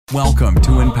Welcome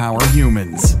to Empower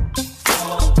Humans.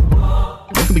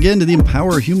 Welcome again to the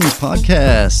Empower Humans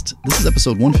podcast. This is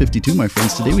episode 152, my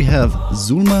friends. Today we have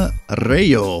Zulma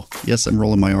Rayo. Yes, I'm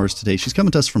rolling my R's today. She's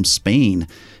coming to us from Spain.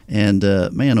 And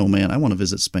man, oh man, I want to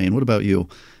visit Spain. What about you?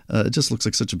 It just looks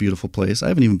like such a beautiful place. I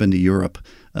haven't even been to Europe.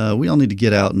 We all need to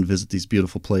get out and visit these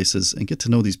beautiful places and get to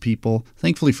know these people.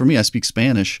 Thankfully for me, I speak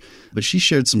Spanish, but she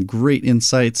shared some great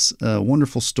insights,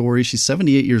 wonderful stories. She's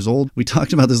 78 years old. We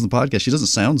talked about this in the podcast. She doesn't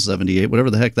sound 78, whatever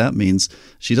the heck that means.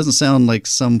 She doesn't sound like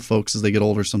some folks as they get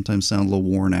older sometimes sound a little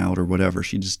worn out or whatever.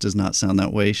 She just does not sound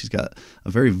that way. She's got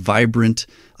a very vibrant,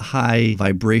 high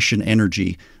vibration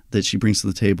energy that she brings to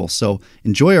the table. So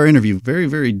enjoy our interview. Very,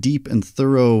 very deep and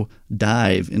thorough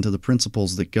dive into the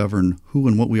principles that govern who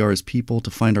and what we are as people,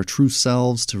 to find our true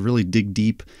selves, to really dig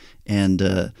deep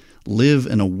and live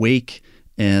an awake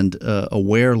and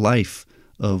aware life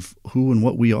of who and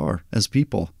what we are as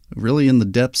people, really in the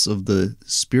depths of the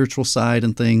spiritual side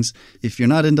and things. If you're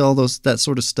not into all that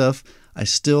sort of stuff, I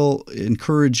still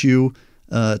encourage you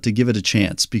to give it a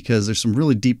chance, because there's some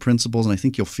really deep principles, and I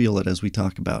think you'll feel it as we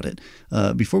talk about it.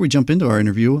 Before we jump into our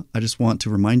interview, I just want to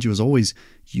remind you, as always,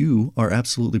 you are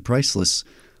absolutely priceless.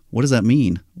 What does that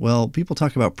mean? Well, people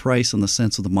talk about price in the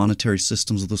sense of the monetary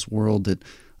systems of this world, that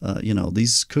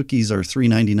these cookies are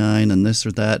 $3.99 and this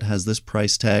or that has this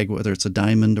price tag, whether it's a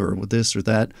diamond or this or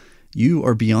that. You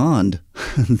are beyond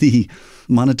the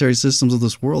monetary systems of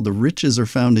this world. The riches are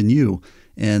found in you.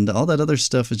 And all that other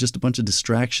stuff is just a bunch of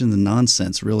distraction and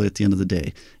nonsense, really, at the end of the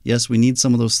day. Yes, we need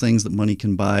some of those things that money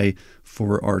can buy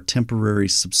for our temporary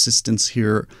subsistence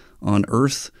here on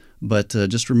Earth. But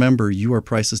just remember, you are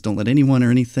priceless. Don't let anyone or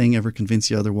anything ever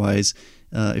convince you otherwise.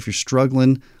 If you're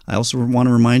struggling, I also want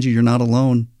to remind you, you're not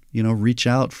alone. Reach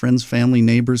out, friends, family,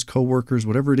 neighbors, coworkers,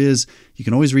 whatever it is. You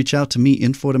can always reach out to me,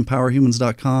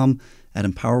 info@empowerhumans.com, at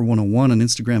Empower101 on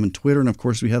Instagram and Twitter. And, of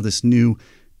course, we have this new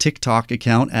TikTok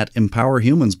account at Empower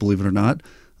Humans, believe it or not,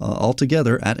 all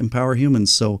together at Empower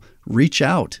Humans. So reach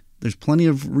out. There's plenty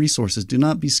of resources. Do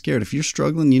not be scared. If you're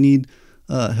struggling, you need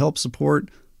help, support,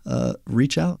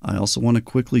 reach out. I also want to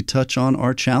quickly touch on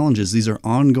our challenges. These are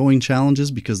ongoing challenges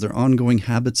because they're ongoing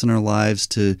habits in our lives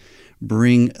to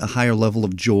bring a higher level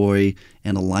of joy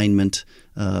and alignment,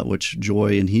 which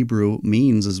joy in Hebrew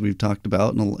means, as we've talked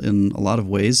about in a lot of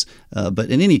ways.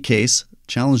 But in any case,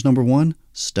 challenge number one,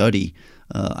 study.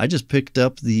 I just picked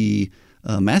up the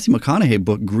Matthew McConaughey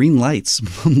book, Green Lights,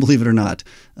 believe it or not,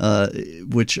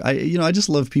 which I just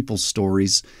love people's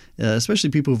stories, especially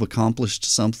people who've accomplished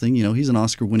something. He's an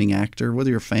Oscar-winning actor, whether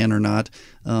you're a fan or not.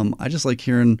 I just like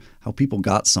hearing how people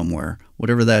got somewhere,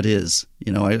 whatever that is.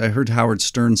 I heard Howard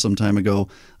Stern some time ago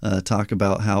talk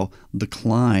about how the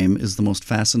climb is the most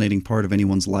fascinating part of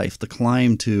anyone's life, the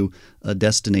climb to a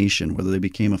destination, whether they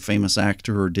became a famous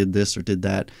actor or did this or did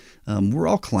that. We're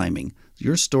all climbing.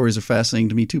 Your stories are fascinating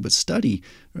to me too, but study.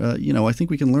 I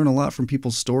think we can learn a lot from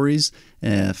people's stories,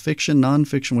 fiction,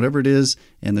 nonfiction, whatever it is.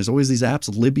 And there's always these apps,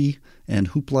 Libby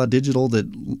and Hoopla Digital, that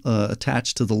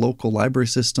attach to the local library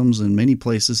systems in many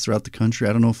places throughout the country.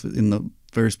 I don't know if in the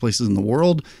various places in the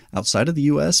world outside of the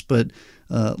U.S., but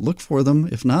look for them.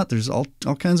 If not, there's all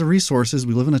kinds of resources.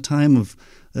 We live in a time of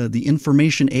the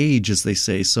information age, as they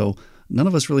say. So none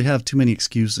of us really have too many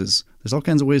excuses. There's all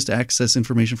kinds of ways to access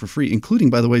information for free,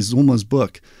 including, by the way, Zulma's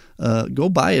book. Go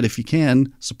buy it if you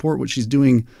can. Support what she's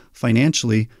doing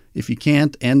financially. If you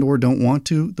can't and or don't want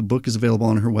to, the book is available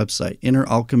on her website, Inner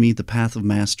Alchemy, The Path of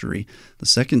Mastery. The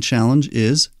second challenge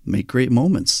is make great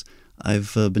moments.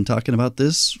 I've been talking about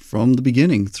this from the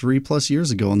beginning, 3+ years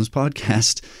ago on this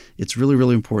podcast. It's really,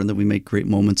 really important that we make great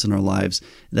moments in our lives.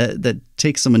 That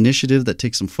takes some initiative, that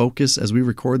takes some focus. As we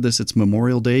record this, it's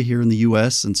Memorial Day here in the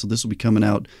U.S., and so this will be coming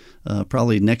out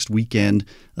probably next weekend,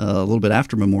 a little bit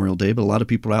after Memorial Day, but a lot of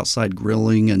people are outside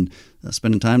grilling and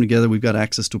spending time together. We've got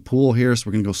access to a pool here, so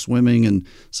we're going to go swimming and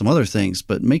some other things.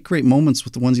 But make great moments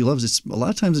with the ones you love. A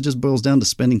lot of times it just boils down to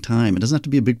spending time. It doesn't have to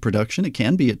be a big production. It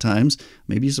can be at times.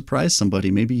 Maybe you surprise somebody.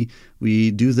 Maybe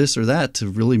we do this or that to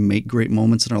really make great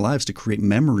moments in our lives, to create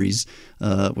memories,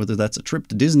 whether that's a trip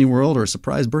to Disney World or a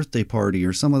surprise birthday party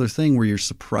or some other thing where you're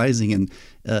surprising and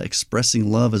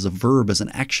expressing love as a verb, as an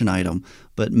action item.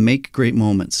 But make great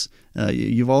moments.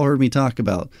 You've all heard me talk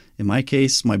about, in my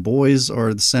case, my boys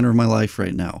are the center of my life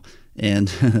right now.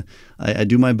 And I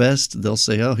do my best. They'll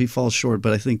say, oh, he falls short,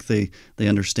 but I think they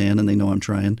understand and they know I'm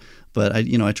trying. But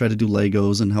I try to do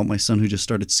Legos and help my son who just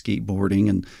started skateboarding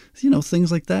and,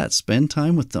 things like that. Spend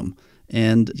time with them.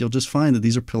 And you'll just find that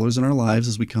these are pillars in our lives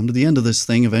as we come to the end of this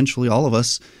thing, eventually, all of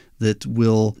us, that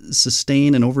will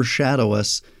sustain and overshadow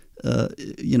us,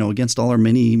 against all our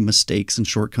many mistakes and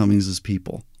shortcomings as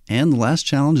people. And the last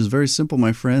challenge is very simple,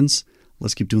 my friends.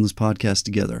 Let's keep doing this podcast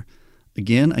together.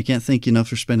 Again, I can't thank you enough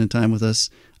for spending time with us.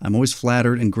 I'm always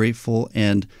flattered and grateful,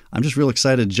 and I'm just real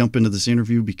excited to jump into this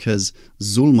interview because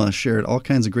Zulma shared all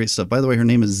kinds of great stuff. By the way, her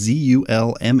name is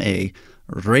Zulma.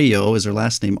 Rayo is her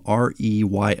last name,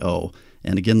 Reyo.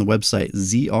 And again, the website,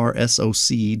 zrsoc.com,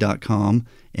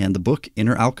 and the book,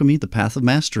 Inner Alchemy, The Path of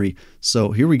Mastery.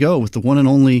 So here we go with the one and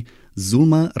only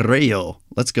Zulma Rayo.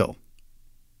 Let's go.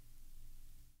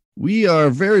 We are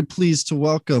very pleased to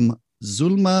welcome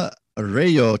Zulma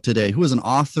Rayo today, who is an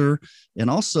author, and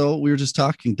also, we were just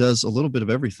talking, does a little bit of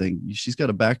everything. She's got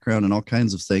a background in all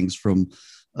kinds of things, from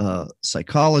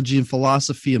psychology and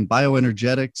philosophy and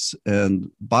bioenergetics and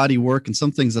body work and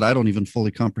some things that I don't even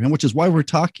fully comprehend, which is why we're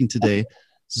talking today.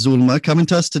 Zulma, coming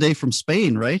to us today from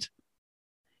Spain, right?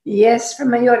 Yes,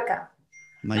 from Mallorca.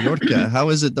 Mallorca. How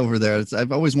is it over there?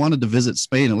 I've always wanted to visit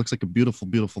Spain. It looks like a beautiful,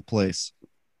 beautiful place.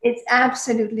 It's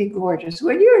absolutely gorgeous.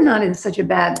 Well, you're not in such a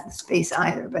bad space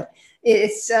either, but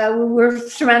it's we're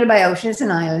surrounded by ocean. It's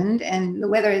an island, and the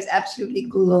weather is absolutely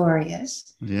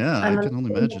glorious. Yeah, I can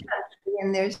only imagine.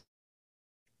 And there's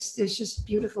just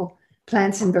beautiful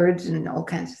plants and birds and all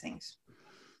kinds of things.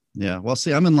 Yeah, well,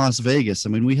 see, I'm in Las Vegas. I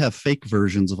mean, we have fake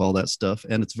versions of all that stuff,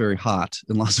 and it's very hot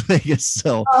in Las Vegas.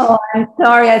 So, oh, I'm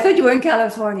sorry. I thought you were in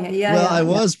California. Yeah. Well, I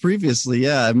was previously.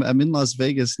 Yeah, I'm in Las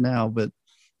Vegas now, but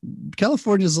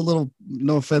California is a little,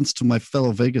 no offense to my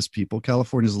fellow Vegas people,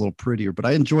 California is a little prettier, but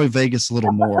I enjoy Vegas a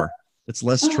little more. It's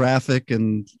less traffic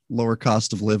and lower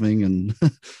cost of living, and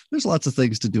there's lots of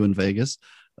things to do in Vegas.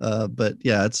 But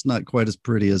yeah, it's not quite as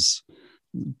pretty as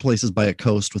places by a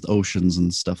coast with oceans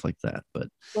and stuff like that. But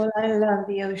well, I love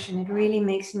the ocean. It really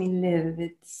makes me live.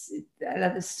 I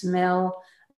love the smell,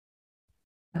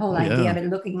 the whole idea of it,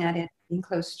 looking at it, being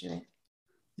close to it.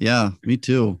 Yeah, me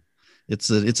too. It's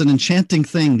an enchanting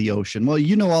thing, the ocean. Well,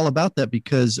 you know all about that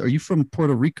because are you from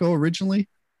Puerto Rico originally?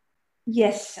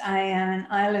 Yes, I am an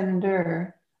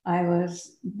islander. I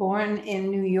was born in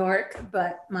New York,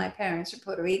 but my parents are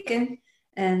Puerto Rican,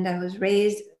 and I was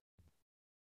raised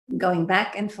going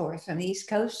back and forth from the East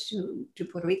Coast to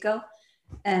Puerto Rico.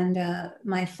 And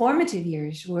my formative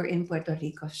years were in Puerto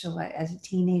Rico. So as a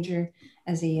teenager,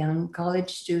 as a young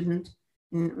college student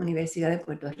in Universidad de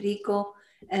Puerto Rico,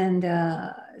 and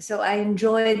so I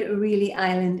enjoyed really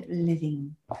island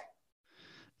living.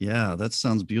 Yeah, that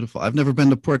sounds beautiful. I've never been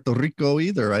to Puerto Rico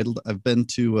either. I've been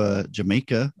to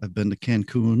Jamaica. I've been to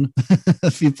Cancun,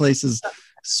 a few places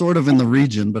sort of in the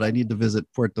region, but I need to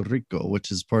visit Puerto Rico,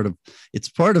 which is part of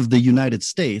the United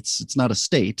States. It's not a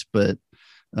state, but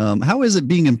how is it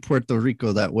being in Puerto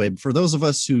Rico that way? For those of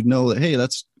us who know that, hey,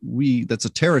 that's a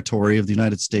territory of the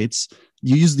United States.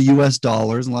 You use the US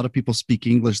dollars, and a lot of people speak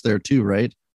English there too,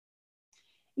 right?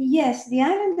 Yes, the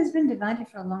island has been divided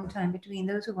for a long time between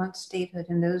those who want statehood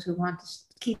and those who want to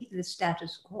keep the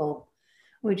status quo,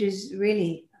 which is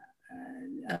really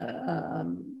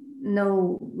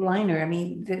no liner. I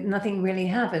mean, nothing really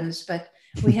happens, but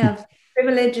we have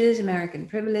privileges, American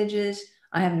privileges.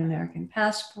 I have an American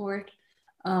passport.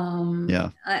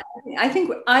 I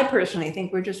personally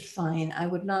think we're just fine. I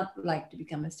would not like to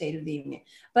become a state of the union,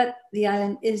 but the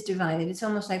island is divided. It's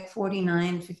almost like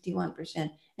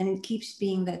 51%, and it keeps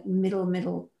being that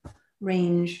middle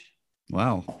range.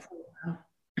 Wow.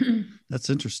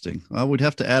 That's interesting. Well, we'd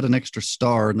have to add an extra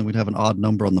star, and then we'd have an odd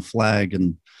number on the flag.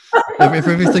 And if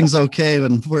everything's okay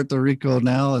in Puerto Rico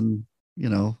now, and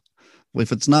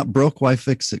if it's not broke, why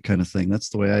fix it, kind of thing. That's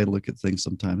the way I look at things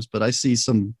sometimes. But I see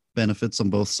some benefits on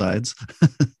both sides.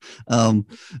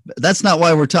 That's not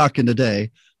why we're talking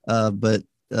today. But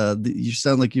you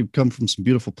sound like you've come from some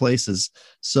beautiful places.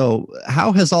 So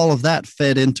how has all of that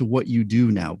fed into what you do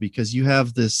now? Because you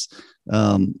have this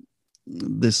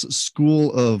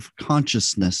school of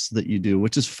consciousness that you do,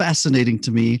 which is fascinating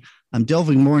to me. I'm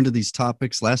delving more into these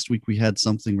topics. Last week, we had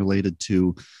something related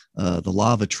to the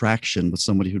law of attraction with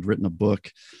somebody who'd written a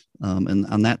book and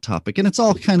on that topic. And it's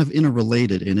all kind of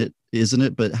interrelated in it, isn't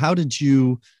it? But how did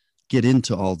you get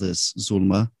into all this,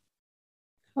 Zulma?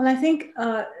 Well, I think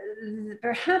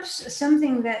perhaps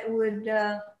something that would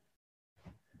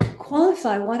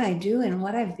qualify what I do and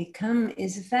what I've become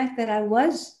is the fact that I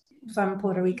was from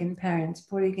Puerto Rican parents,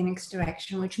 Puerto Rican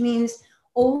extraction, which means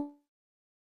old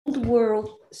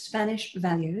world Spanish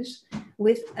values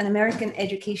with an American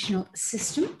educational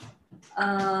system.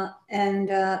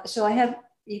 So I have,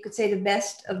 you could say, the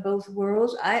best of both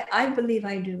worlds. I believe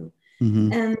I do.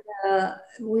 Mm-hmm. And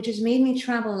which has made me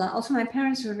travel a lot. Also, my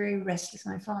parents were very restless.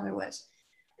 My father was.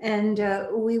 And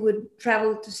we would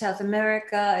travel to South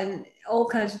America and all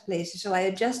kinds of places. So I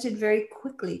adjusted very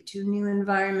quickly to new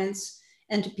environments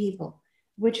and to people,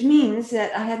 which means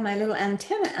that I had my little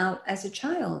antenna out as a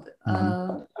child.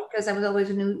 because I was always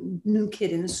a new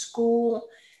kid in school.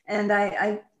 And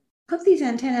I put these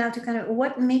antennae out to kind of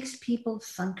what makes people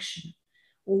function.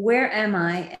 Where am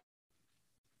I?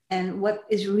 And what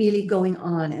is really going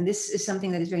on? And this is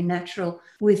something that is very natural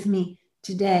with me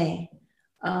today.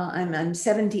 I'm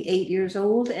 78 years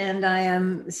old, and I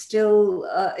am still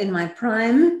in my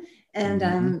prime, and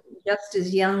I'm just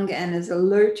as young and as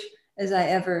alert as I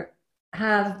ever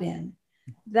have been.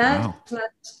 That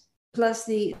plus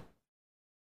the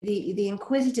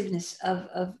inquisitiveness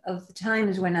of the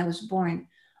times when I was born.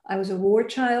 I was a war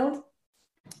child,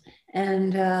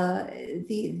 and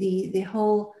the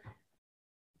whole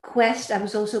quest. I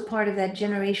was also part of that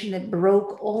generation that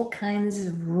broke all kinds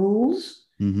of rules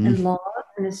and laws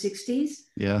in the 60s.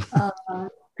 Yeah.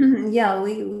 Yeah,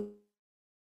 we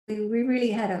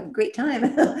really had a great time,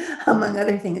 among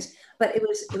other things. But it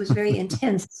was very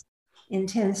intense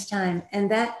time,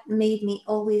 and that made me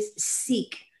always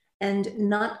seek and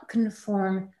not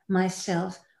conform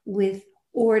myself with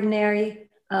ordinary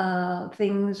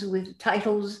things, with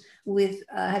titles, with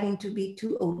having to be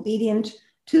too obedient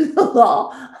to the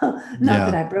law.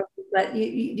 Not that I broke it, but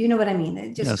you know what I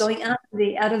mean. Just going out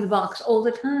of the box all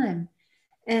the time.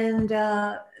 And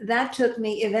that took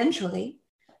me eventually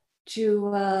to,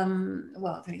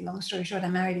 well, very long story short, I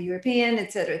married a European,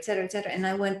 et cetera, et cetera, et cetera. And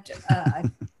I went, I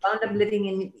wound up living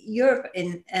in Europe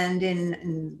and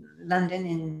in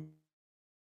London,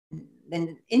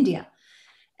 in India.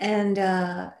 And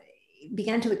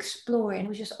began to explore. And it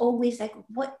was just always like,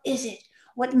 what is it?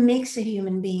 What makes a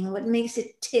human being? What makes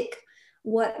it tick?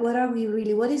 What are we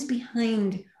really? What is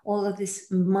behind all of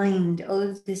this mind, all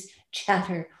of this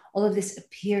chatter, all of this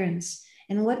appearance?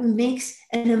 And what makes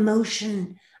an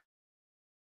emotion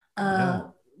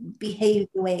behave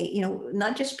the way,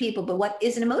 not just people, but what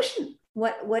is an emotion?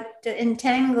 What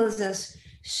entangles us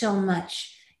so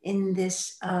much in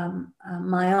this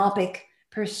myopic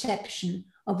perception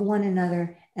of one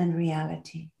another and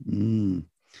reality?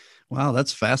 Wow,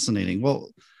 that's fascinating. Well,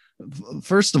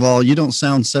 first of all, you don't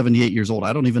sound 78 years old.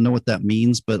 I don't even know what that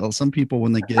means, but some people,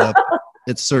 when they get up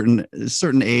at certain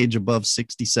age, above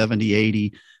 60, 70,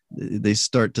 80, they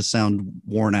start to sound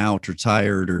worn out or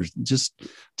tired or just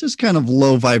kind of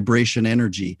low vibration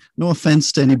energy. No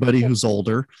offense to anybody who's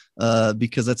older,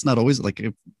 because that's not always like.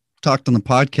 I talked on the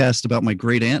podcast about my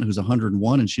great aunt who's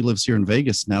 101 and she lives here in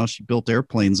Vegas now. She built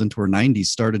airplanes into her 90s,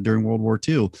 started during World War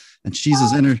II, and she's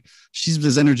as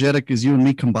energetic as you and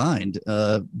me combined.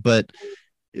 But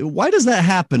why does that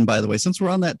happen, by the way? Since we're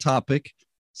on that topic,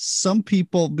 some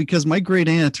people, because my great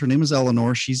aunt, her name is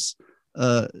Eleanor, she's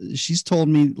told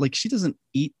me like she doesn't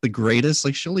eat the greatest.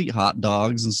 Like she'll eat hot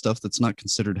dogs and stuff that's not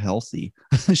considered healthy.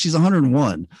 She's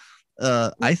 101.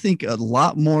 I think a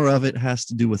lot more of it has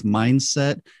to do with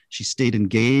mindset. She stayed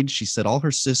engaged. She said all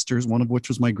her sisters, one of which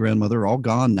was my grandmother, are all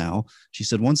gone now. She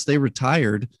said once they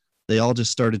retired, they all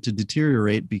just started to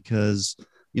deteriorate because,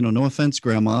 no offense,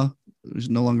 Grandma, who's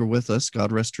no longer with us,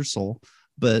 God rest her soul,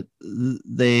 but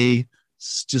they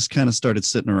just kind of started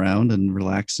sitting around and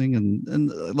relaxing, and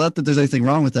not that there's anything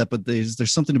wrong with that, but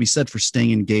there's something to be said for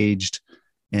staying engaged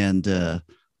and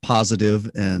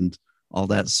positive and all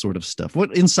that sort of stuff.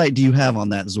 What insight do you have on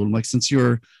that, Zulma? Like, since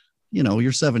you're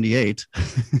 78.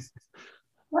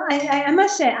 Well, I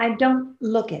must say, I don't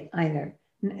look it either.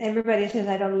 Everybody says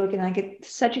I don't look it, and I get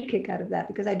such a kick out of that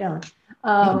because I don't.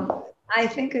 I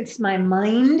think it's my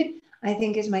mind. I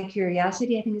think it's my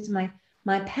curiosity. I think it's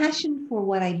my passion for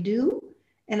what I do.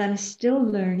 And I'm still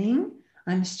learning.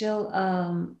 I'm still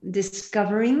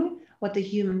discovering what the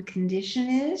human condition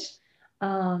is,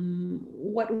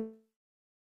 what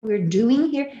we're doing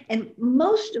here. And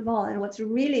most of all, and what's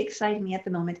really exciting me at the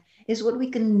moment, is what we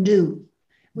can do.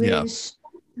 We're in such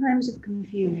times of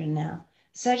confusion now,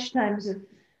 such times of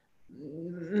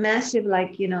massive,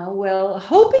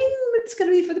 hoping it's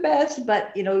going to be for the best,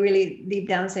 but, really deep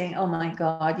down saying, oh my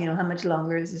God, how much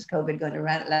longer is this COVID going to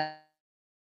last?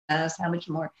 How much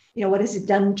more, what has it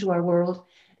done to our world?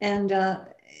 And,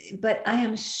 but I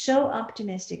am so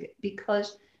optimistic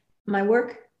because my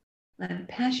work, I'm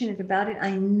passionate about it.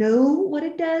 I know what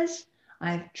it does.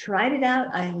 I've tried it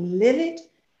out. I live it,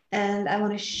 and I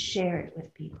want to share it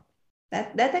with people.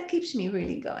 That keeps me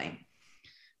really going.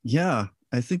 Yeah,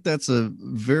 I think that's a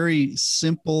very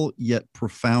simple yet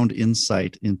profound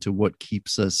insight into what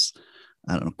keeps us,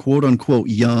 I don't know, quote unquote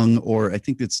young, or I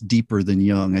think it's deeper than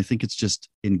young. I think it's just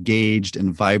engaged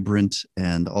and vibrant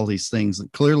and all these things.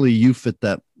 Clearly you fit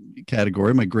that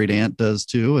category. My great aunt does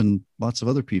too, and lots of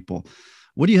other people.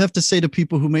 What do you have to say to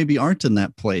people who maybe aren't in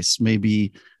that place?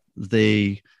 Maybe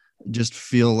they just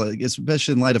feel like,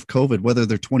 especially in light of COVID, whether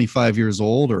they're 25 years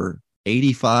old or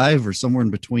 85 or somewhere in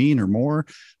between or more,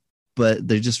 but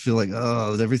they just feel like,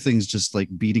 oh, everything's just like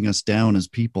beating us down as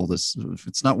people. This, if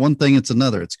it's not one thing, it's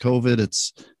another. It's COVID,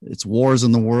 it's wars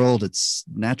in the world, it's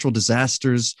natural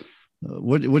disasters.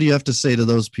 What do you have to say to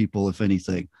those people, if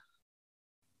anything?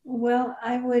 Well,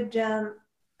 I would,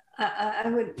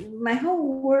 my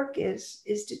whole work is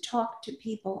to talk to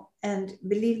people. And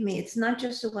believe me, it's not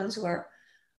just the ones who are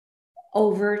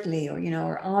overtly or,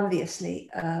 or obviously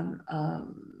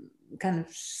kind of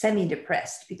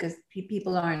semi-depressed, because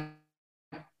people aren't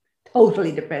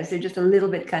totally depressed. They're just a little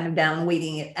bit kind of down,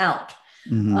 waiting it out.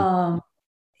 Mm-hmm.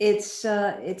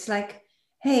 It's like,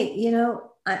 hey,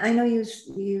 I know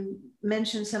you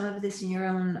mentioned some of this in your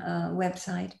own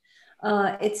website.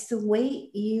 It's the way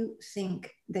you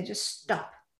think that just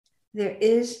stop. There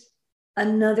is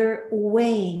another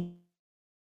way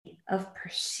of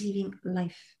perceiving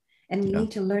life, and we Yeah.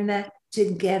 need to learn that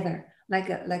together, like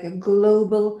a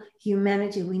global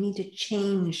humanity. We need to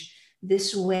change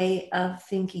this way of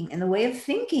thinking, and the way of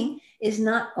thinking is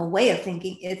not a way of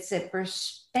thinking; it's a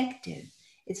perspective.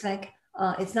 It's like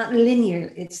it's not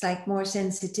linear. It's like more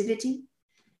sensitivity,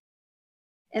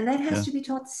 and that has Yeah. to be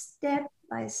taught step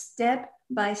by step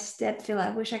by step. Phil, I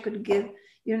wish I could give,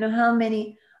 how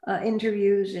many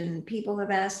interviews and people have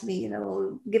asked me,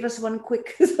 give us one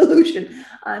quick solution.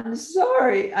 I'm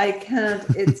sorry, I can't.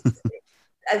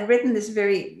 I've written this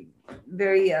very,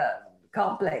 very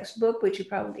complex book, which you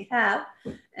probably have.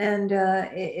 And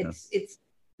Yeah. it's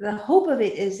the hope of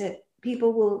it is that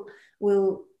people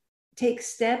will take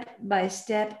step by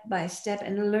step by step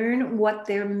and learn what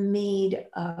they're made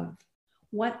of.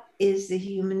 What is the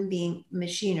human being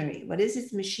machinery? What is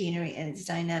its machinery and its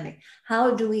dynamic?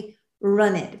 How do we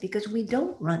run it? Because we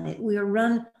don't run it, we are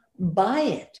run by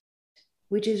it,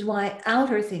 which is why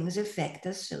outer things affect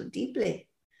us so deeply.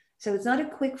 So it's not a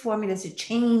quick formula to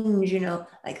change,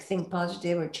 like think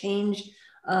positive or change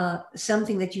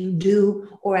something that you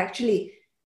do, or actually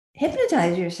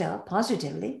hypnotize yourself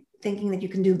positively, thinking that you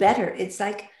can do better. It's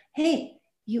like, hey,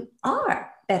 you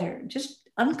are better. Just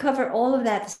uncover all of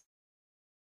that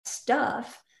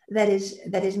stuff that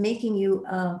is making you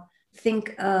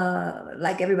think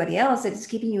like everybody else, that is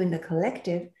keeping you in the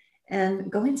collective,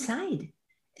 and go inside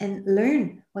and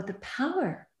learn what the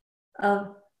power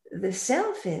of the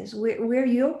self is, where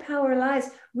your power lies,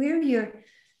 where your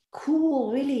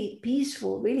cool, really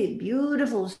peaceful, really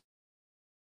beautiful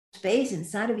space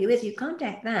inside of you is. You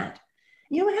contact that.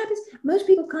 You know what happens? Most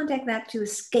people contact that to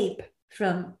escape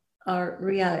from our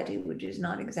reality, which is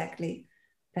not exactly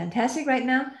fantastic right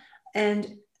now.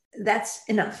 And that's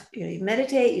enough. You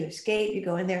meditate, you escape, you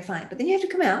go in there, fine. But then you have to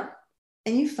come out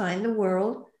and you find the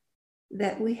world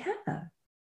that we have.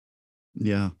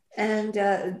 Yeah. And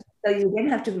so you then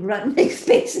have to run, make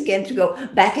space again to go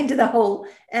back into the hole.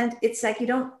 And it's like you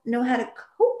don't know how to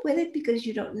cope with it because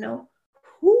you don't know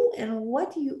who and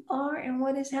what you are and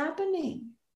what is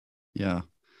happening. Yeah.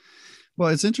 Well,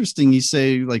 it's interesting. You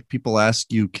say, like, people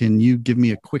ask you, can you give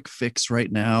me a quick fix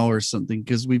right now or something?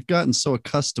 Because we've gotten so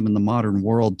accustomed in the modern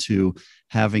world to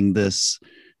having this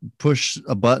push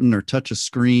a button or touch a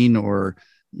screen or,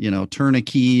 turn a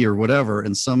key or whatever.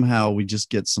 And somehow we just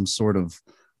get some sort of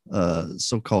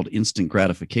so-called instant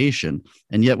gratification.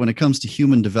 And yet when it comes to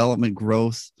human development,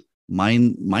 growth,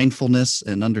 mindfulness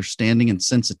and understanding and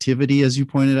sensitivity, as you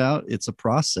pointed out, it's a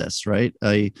process, right?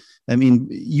 I mean,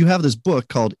 you have this book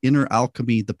called Inner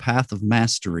Alchemy, The Path of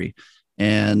Mastery.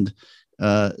 And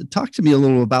talk to me a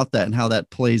little about that and how that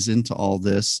plays into all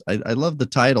this. I love the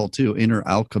title too, Inner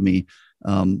Alchemy.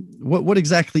 What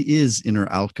exactly is inner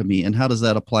alchemy and how does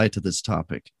that apply to this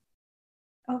topic?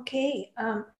 Okay.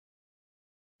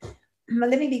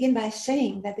 Let me begin by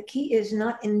saying that the key is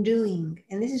not in doing.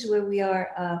 And this is where we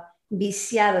are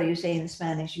viciado, you say in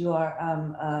Spanish. You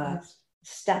are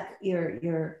stuck.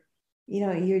 You're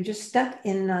just stuck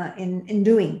in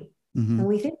doing. Mm-hmm. And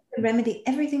we think we remedy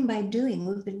everything by doing.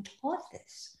 We've been taught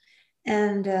this.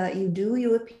 And you do,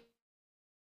 you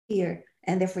appear,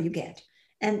 and therefore you get.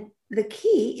 And the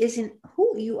key is in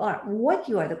who you are, what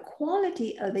you are, the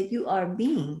quality that you are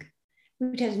being,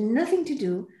 which has nothing to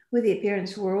do with the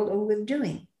appearance world or with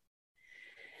doing.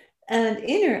 And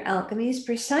inner alchemy is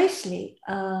precisely,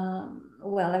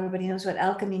 well, everybody knows what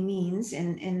alchemy means,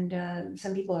 and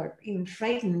some people are even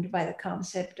frightened by the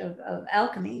concept of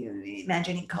alchemy,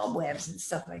 imagining cobwebs and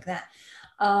stuff like that.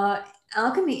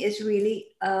 Alchemy is really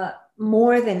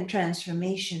more than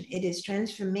transformation. It is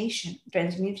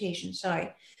transmutation,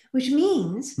 sorry, which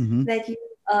means Mm-hmm. that you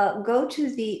go to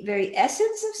the very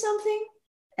essence of something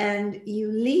and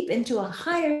you leap into a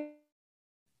higher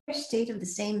state of the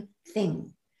same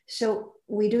thing. So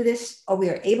we do this, or we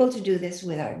are able to do this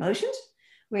with our emotions.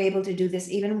 we're able to do this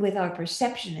even with our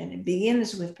perception, and it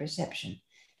begins with perception.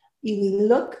 We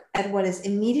look at what is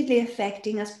immediately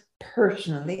affecting us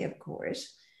personally, of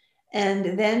course,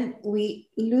 and then we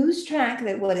lose track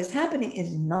that what is happening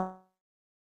is not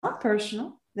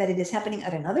personal, that it is happening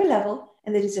at another level,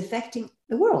 and that it's affecting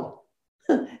the world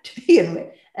to begin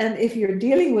with. And if you're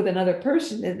dealing with another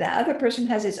person, the other person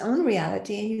has its own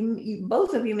reality, and you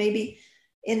both of you may be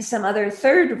in some other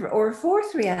third or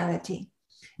fourth reality.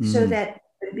 So that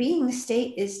the being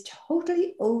state is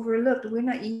totally overlooked. We're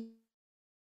not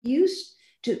used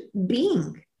to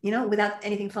being, without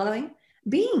anything following,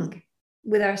 being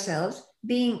with ourselves,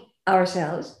 being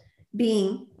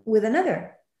with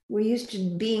another. We're used to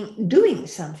doing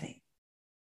something.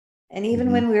 And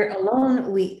even when we're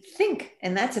alone, we think,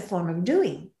 and that's a form of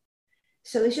doing.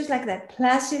 So it's just like that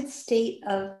placid state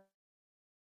of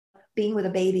being with a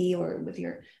baby or with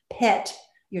your pet,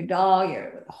 your dog,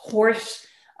 your horse,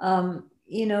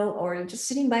 or just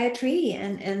sitting by a tree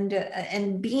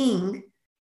and being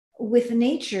with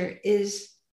nature is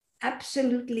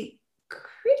absolutely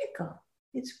critical.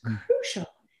 It's crucial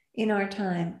in our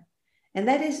time. And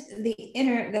that is the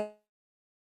inner that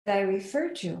I refer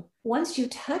to. Once you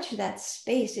touch that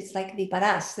space, it's like the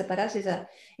paras. The paras is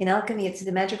in alchemy, it's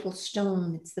the magical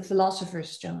stone. It's the philosopher's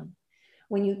stone.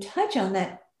 When you touch on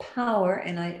that power,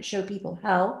 and I show people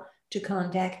how to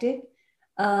contact it,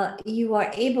 you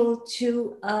are able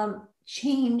to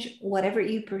change whatever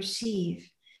you perceive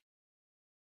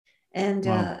and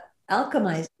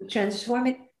alchemize, transform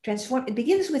it. It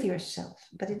begins with yourself,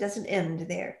 but it doesn't end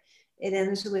there. It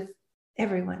ends with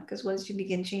everyone, because once you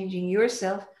begin changing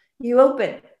yourself, you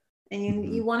open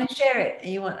and you want to share it,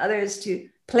 and you want others to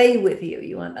play with you.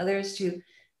 You want others to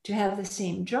have the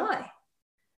same joy.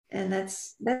 And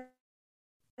that's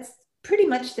pretty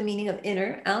much the meaning of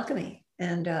inner alchemy.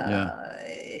 And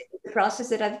it's a process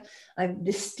that I've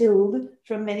distilled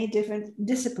from many different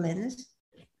disciplines.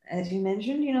 As you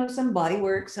mentioned, some body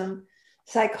work, some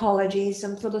psychology,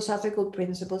 some philosophical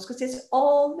principles, because it's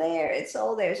all there. It's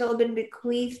all there. It's all been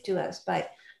bequeathed to us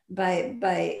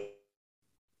by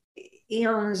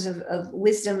eons of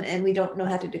wisdom, and we don't know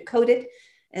how to decode it.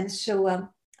 And so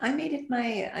I made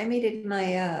it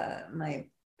my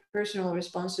personal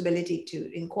responsibility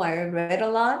to inquire and read a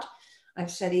lot.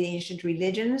 I've studied ancient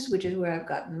religions, which is where I've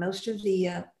gotten most of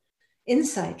the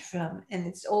insight from, and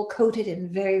it's all coated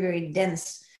in very, very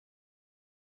dense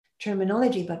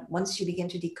terminology. But once you begin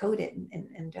to decode it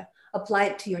and apply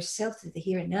it to yourself, to the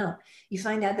here and now, you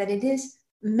find out that it is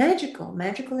magical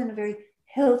in a very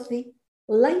healthy,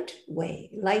 light way,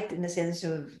 light in the sense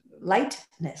of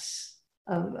lightness,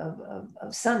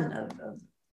 of sun, of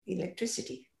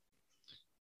electricity.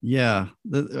 Yeah,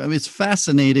 it's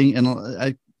fascinating, and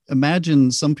I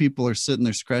imagine some people are sitting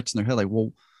there scratching their head like,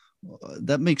 well,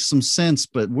 that makes some sense,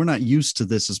 but we're not used to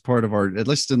this as part of our, at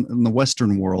least in the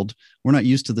Western world, we're not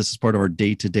used to this as part of our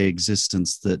day-to-day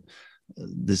existence, that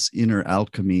this inner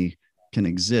alchemy can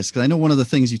exist. Because I know one of the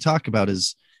things you talk about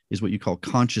is what you call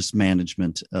conscious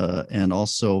management, and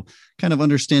also kind of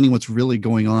understanding what's really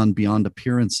going on beyond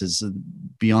appearances,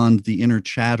 beyond the inner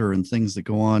chatter and things that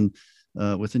go on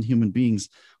within human beings.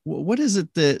 What is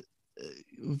it that,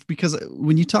 because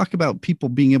when you talk about people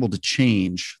being able to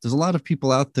change, there's a lot of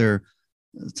people out there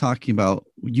talking about,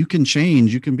 you can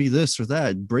change, you can be this or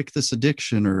that, break this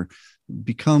addiction, or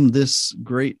become this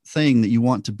great thing that you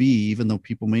want to be, even though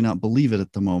people may not believe it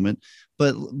at the moment.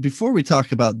 But before we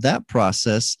talk about that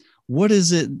process, what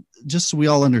is it, just so we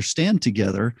all understand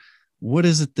together, what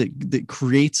is it that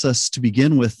creates us to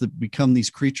begin with, that become these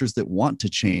creatures that want to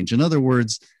change? In other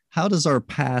words, how does our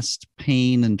past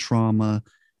pain and trauma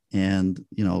and,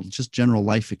 just general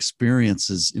life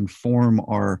experiences inform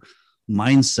our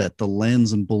mindset, the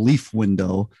lens and belief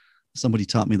window? Somebody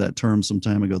taught me that term some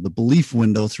time ago, the belief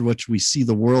window through which we see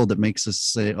the world, that makes us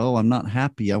say, oh, I'm not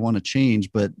happy, I want to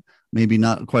change, but maybe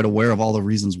not quite aware of all the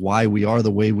reasons why we are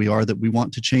the way we are, that we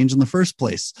want to change in the first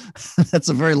place. That's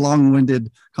a very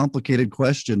long-winded, complicated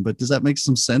question, but does that make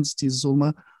some sense to you,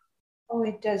 Zulma? Oh,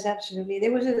 it does, absolutely.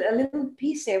 There was a little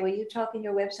piece there where you talk in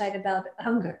your website about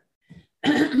hunger.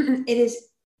 It is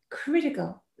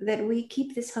critical that we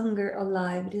keep this hunger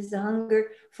alive. It is the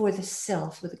hunger for the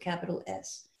self with a capital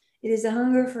S. It is the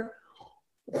hunger for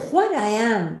what I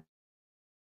am.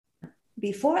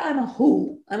 Before I'm a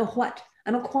who, I'm a what.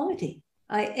 I'm a quality.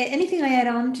 Anything I add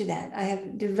on to that, I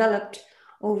have developed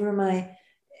over my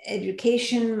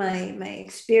education, my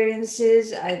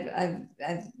experiences.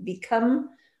 I've become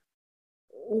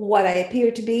what I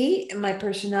appear to be, my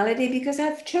personality, because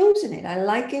I've chosen it. I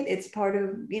like it. It's part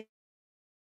of,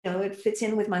 it fits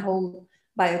in with my whole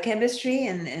biochemistry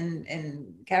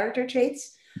and character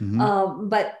traits. Mm-hmm.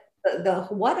 But the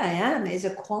what I am is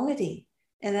a quality,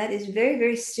 and that is very,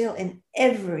 very still in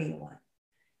everyone.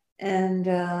 And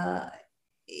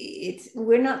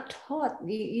we're not taught.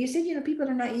 You said, people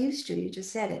are not used to. You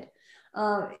just said it,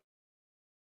 and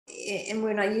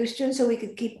we're not used to, and so we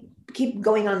could keep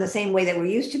going on the same way that we're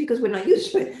used to because we're not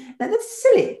used to it. Now that's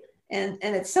silly. And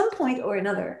at some point or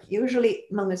another, usually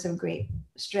moments of great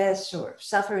stress or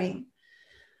suffering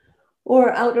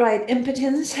or outright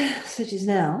impotence, such as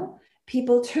now,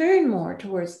 people turn more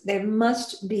towards there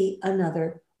must be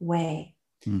another way.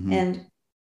 Mm-hmm. And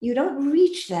you don't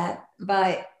reach that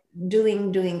by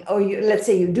doing, or let's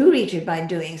say you do reach it by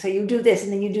doing. So you do this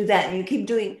and then you do that and you keep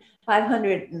doing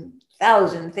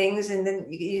 500,000 things. And then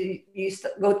you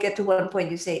get to one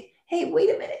point, you say, hey, wait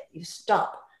a minute, you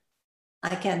stop.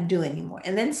 I can't do anymore.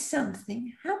 And then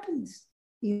something happens.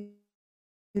 You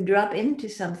drop into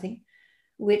something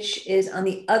which is on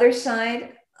the other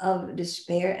side of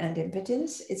despair and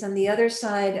impotence. It's on the other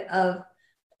side of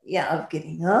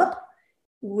giving up,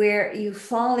 where you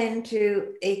fall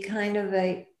into a kind of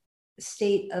a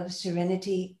state of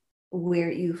serenity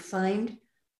where you find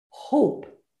hope,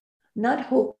 not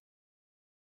hope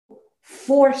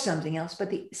for something else, but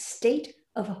the state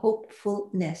of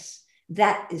hopefulness.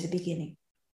 That is a beginning.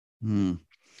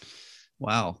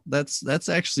 Wow, that's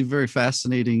actually very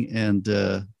fascinating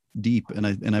and deep,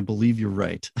 and I believe you're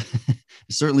right.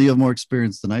 Certainly, you have more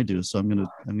experience than I do, so I'm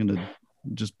gonna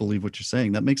just believe what you're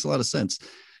saying. That makes a lot of sense.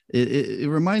 It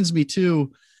reminds me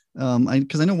too,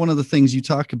 because I know one of the things you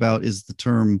talk about is the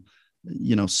term,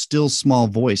 still small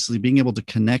voice, being able to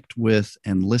connect with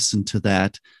and listen to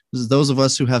that. Those of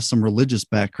us who have some religious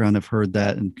background have heard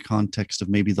that in context of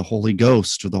maybe the Holy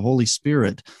Ghost or the Holy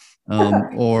Spirit,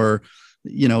 or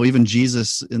even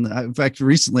Jesus. In fact,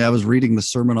 recently I was reading the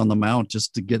Sermon on the Mount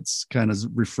just to get kind of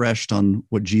refreshed on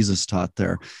what Jesus taught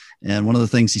there. And one of the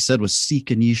things he said was,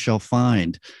 seek and ye shall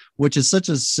find, which is such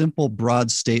a simple,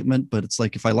 broad statement. But it's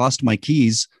like, if I lost my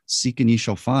keys, seek and ye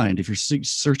shall find. If you're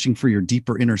searching for your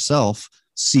deeper inner self,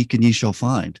 seek and ye shall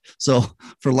find. So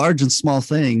for large and small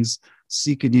things,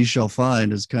 seek and ye shall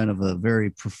find is kind of a very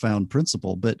profound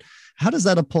principle. But how does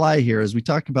that apply here as we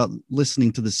talk about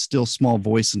listening to the still small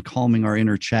voice and calming our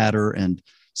inner chatter and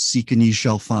seek and ye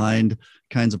shall find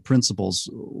kinds of principles?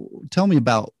 Tell me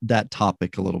about that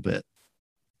topic a little bit.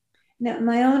 Now,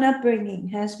 my own upbringing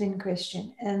has been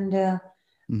Christian, and and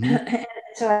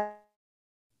so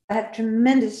I have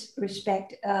tremendous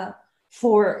respect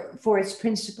for its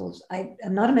principles. I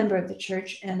am not a member of the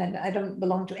church, and I don't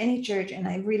belong to any church, and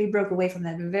I really broke away from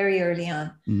that very early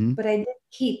on. But I did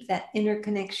keep that inner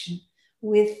connection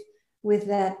with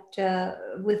that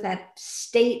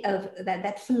state of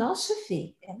that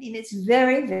philosophy. I mean, it's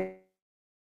very, very,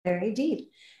 very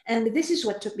deep. And this is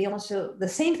what took me also, the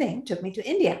same thing took me to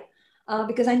India,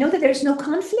 because I know that there's no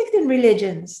conflict in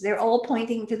religions. They're all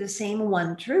pointing to the same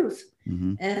one truth.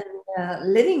 And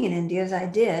living in India as I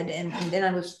did, and then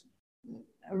I was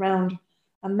around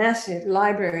a massive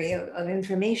library of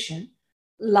information,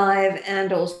 live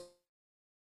and also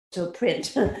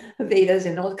print, Vedas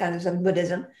and all kinds of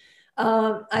Buddhism.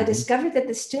 I discovered that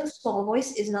the still small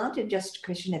voice is not just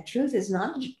Christian. That truth is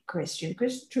not Christian.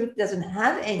 Truth doesn't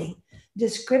have any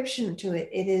description to it.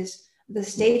 It is the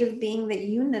state of being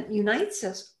that unites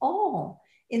us all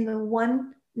in the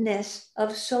oneness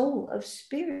of soul, of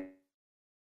spirit.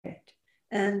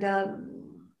 And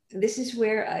this is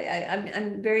where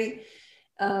I'm very,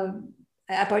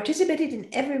 I participated in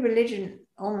every religion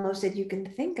almost that you can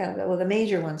think of. Well, the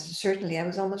major ones, certainly. I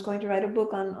was almost going to write a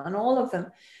book on all of them,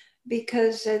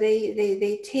 because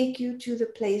they take you to the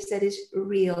place that is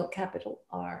real, capital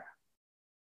R.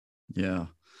 Yeah.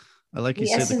 I like you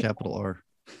say the capital R.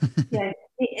 Yeah.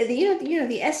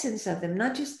 The essence of them,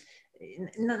 not just,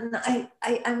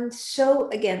 I'm so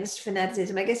against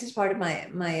fanaticism. I guess it's part of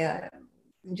my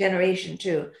generation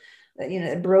too,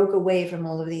 that broke away from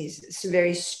all of these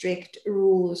very strict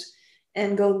rules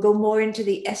and go more into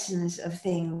the essence of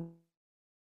things.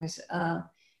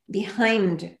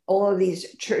 Behind all of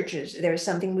these churches, there's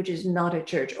something which is not a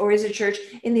church, or is a church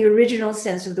in the original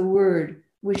sense of the word,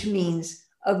 which means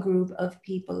a group of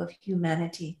people, of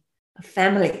humanity, a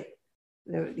family.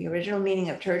 The original meaning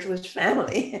of church was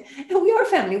family. And we are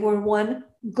family. We're one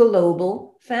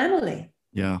global family.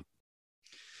 Yeah.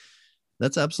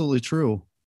 That's absolutely true.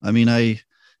 I mean,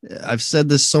 I've said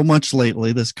this so much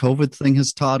lately. This COVID thing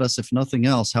has taught us, if nothing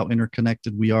else, how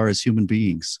interconnected we are as human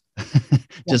beings.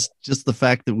 Just the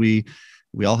fact that we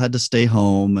all had to stay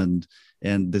home, and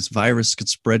this virus could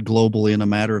spread globally in a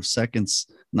matter of seconds,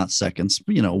 not seconds,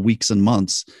 but, weeks and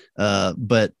months.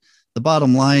 But the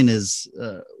bottom line is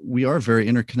we are very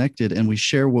interconnected, and we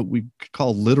share what we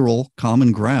call literal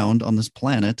common ground on this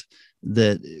planet,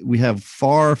 that we have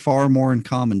far, far more in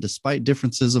common, despite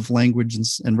differences of language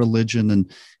and religion.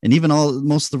 And even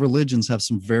most of the religions have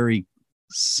some very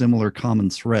similar common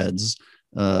threads,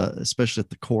 especially at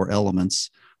the core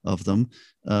elements of them.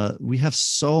 We have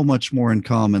so much more in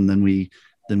common than we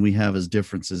have as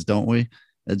differences, don't we?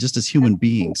 Just as human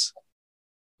beings.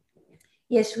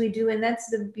 Yes, we do. And that's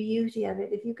the beauty of it.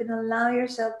 If you can allow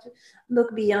yourself to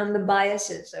look beyond the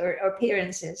biases or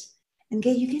appearances and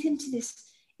you get into this,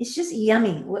 it's just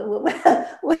yummy.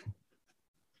 What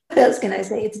else can I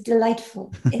say? It's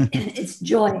delightful. It's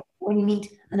joy when you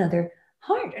meet another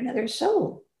heart, another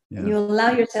soul. Yeah. And you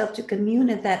allow yourself to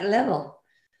commune at that level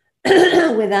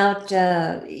without,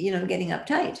 getting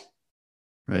uptight.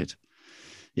 Right.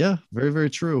 Yeah, very, very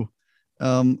true.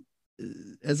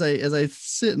 As I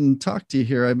sit and talk to you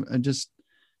here, I just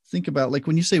think about, like,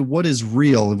 when you say what is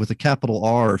real with a capital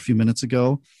R a few minutes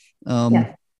ago,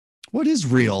 yeah. What is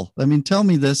real? I mean, tell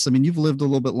me this. I mean, you've lived a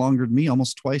little bit longer than me,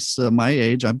 almost twice my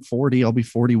age. I'm 40. I'll be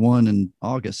 41 in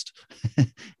August.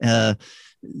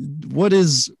 What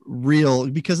is real?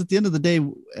 Because at the end of the day,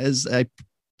 as I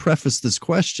preface this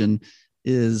question,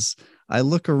 is I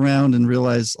look around and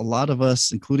realize a lot of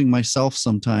us, including myself,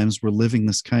 sometimes we're living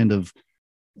this kind of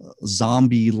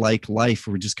zombie-like life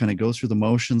where we just kind of go through the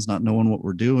motions, not knowing what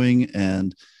we're doing,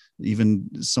 and even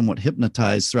somewhat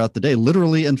hypnotized throughout the day,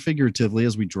 literally and figuratively,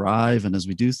 as we drive and as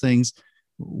we do things.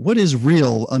 What is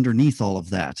real underneath all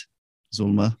of that,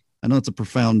 Zulma? I know it's a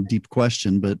profound, deep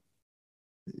question, but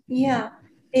yeah,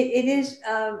 it is.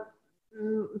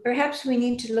 Perhaps we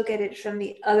need to look at it from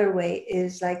the other way,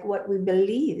 is like what we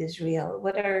believe is real,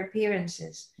 what are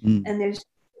appearances. And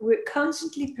we're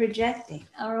constantly projecting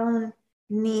our own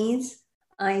needs,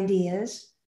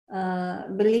 ideas,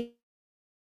 beliefs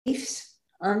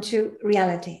onto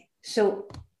reality. So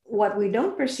what we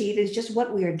don't perceive is just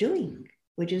what we are doing,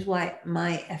 which is why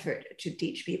my effort to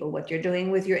teach people what you're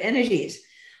doing with your energies.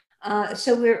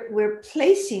 So we're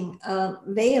placing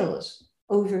veils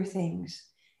over things,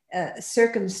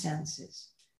 circumstances,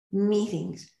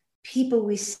 meetings, people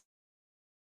we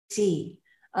see.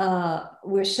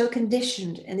 We're so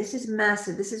conditioned, and this is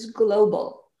massive, this is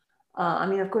global. I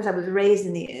mean, of course, I was raised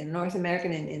in North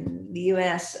American and in the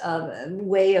US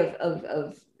way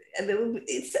of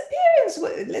its appearance.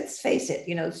 Let's face it,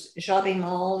 shopping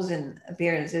malls and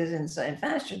appearances and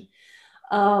fashion.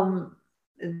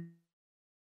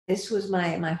 This was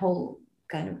my whole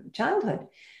kind of childhood.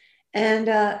 And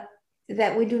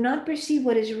that we do not perceive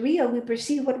what is real, we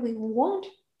perceive what we want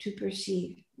to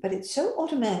perceive. But it's so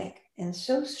automatic and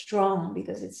so strong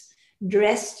because it's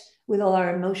dressed with all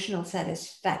our emotional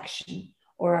satisfaction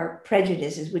or our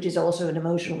prejudices, which is also an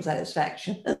emotional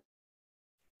satisfaction.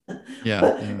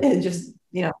 Yeah. Just,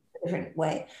 a different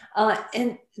way.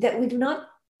 And that we do not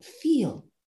feel,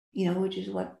 which is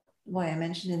why I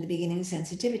mentioned in the beginning,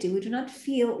 sensitivity. We do not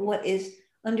feel what is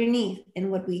underneath,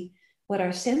 and what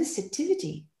our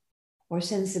sensitivity or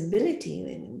sensibility,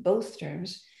 in both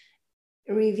terms,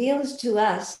 reveals to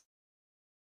us.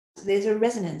 There's a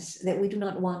resonance that we do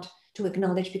not want to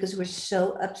acknowledge because we're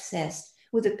so obsessed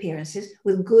with appearances,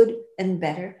 with good and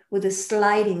better, with a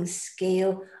sliding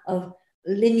scale of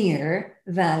linear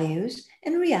values,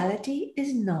 and reality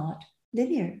is not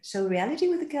linear. So reality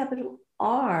with a capital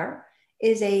R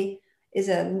is a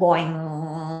going,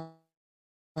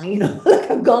 like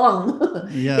a gong.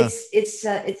 Yeah. It's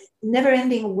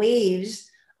never-ending waves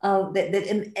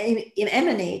that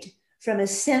emanate from a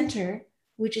center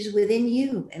which is within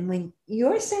you. And when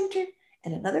your center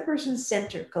and another person's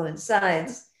center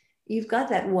coincides, you've got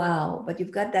that wow. But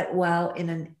you've got that wow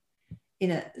in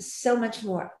a so much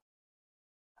more.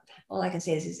 All I can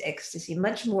say is ecstasy,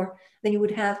 much more than you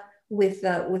would have with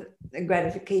the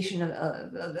gratification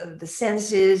of the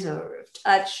senses or of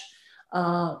touch.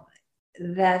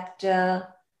 That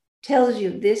tells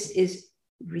you this is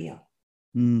real.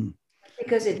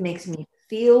 Because it makes me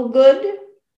feel good,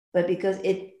 but because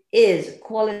it is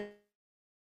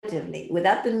qualitatively,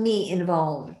 without the me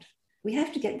involved. We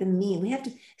have to get the me. We have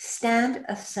to stand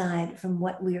aside from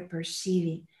what we are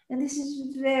perceiving. And this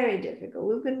is very difficult.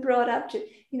 We've been brought up to,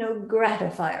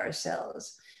 gratify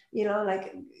ourselves,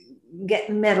 like get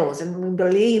medals, and we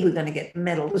believe we're going to get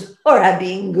medals for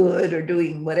being good or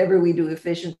doing whatever we do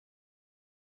efficiently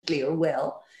or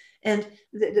well. And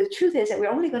the truth is that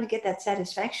we're only going to get that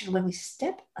satisfaction when we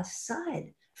step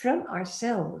aside from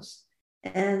ourselves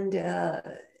and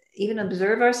even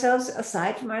observe ourselves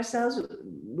aside from ourselves,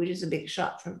 which is a big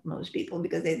shock for most people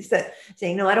because they start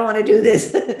saying, no, I don't want to do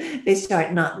this. They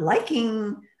start not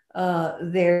liking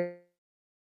their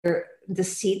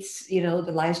deceits,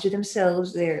 the lies to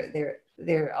themselves,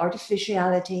 their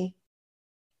artificiality.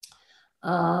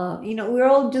 We're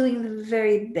all doing the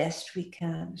very best we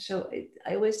can. So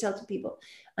I always tell to people,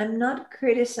 I'm not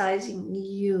criticizing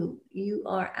you. You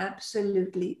are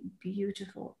absolutely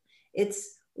beautiful.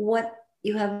 It's what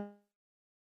you have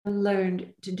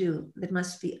learned to do that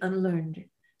must be unlearned,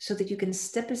 so that you can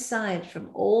step aside from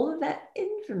all of that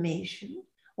information,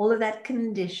 all of that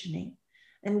conditioning,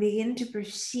 and begin to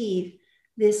perceive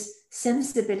this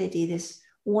sensibility, this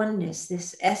oneness,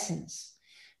 this essence.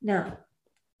 Now,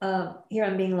 here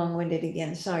I'm being long-winded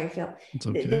again. Sorry, Phil. It's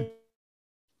okay.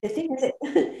 The thing is that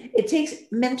it takes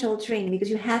mental training,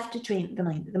 because you have to train the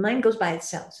mind. The mind goes by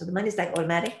itself. So the mind is like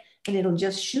automatic, and it'll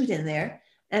just shoot in there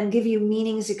and give you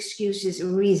meanings, excuses,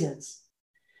 reasons.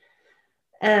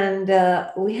 And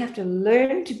we have to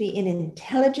learn to be in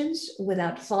intelligence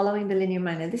without following the linear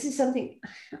mind. And this is something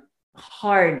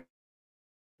hard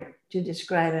to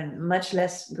describe and much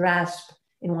less grasp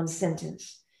in one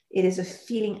sentence. It is a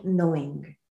feeling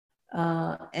knowing.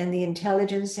 And the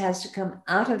intelligence has to come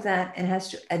out of that and has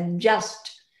to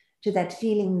adjust to that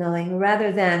feeling knowing,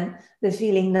 rather than the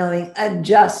feeling knowing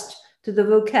adjust to the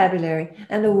vocabulary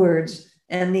and the words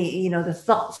and the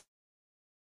thoughts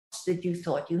that you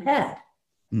thought you had.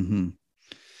 Mm-hmm.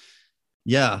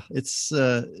 Yeah, it's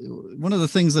one of the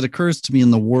things that occurs to me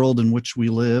in the world in which we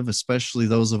live, especially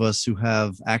those of us who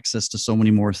have access to so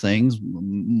many more things.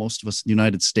 Most of us in the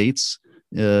United States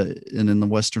and in the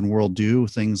Western world do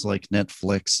things like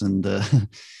Netflix and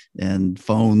and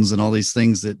phones and all these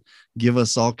things that give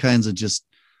us all kinds of just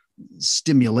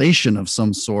stimulation of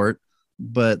some sort.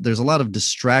 But there's a lot of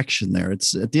distraction there.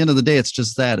 It's at the end of the day, it's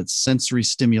just that it's sensory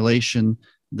stimulation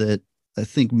that I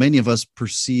think many of us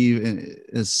perceive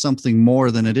as something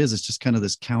more than it is. It's just kind of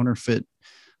this counterfeit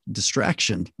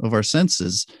distraction of our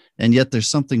senses. And yet there's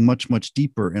something much, much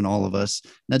deeper in all of us.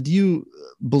 Now, do you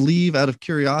believe, out of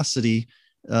curiosity,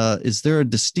 is there a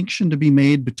distinction to be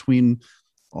made between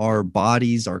our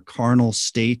bodies, our carnal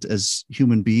state as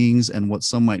human beings, and what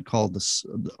some might call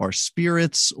our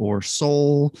spirits or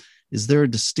soul? Is there a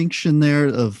distinction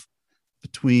there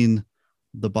between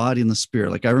the body and the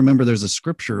spirit? Like, I remember there's a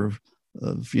scripture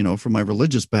from my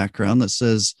religious background that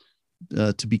says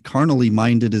to be carnally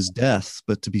minded is death,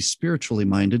 but to be spiritually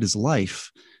minded is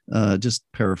life. Just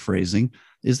paraphrasing.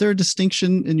 Is there a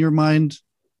distinction in your mind,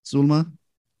 Zulma?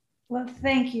 Well,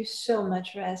 thank you so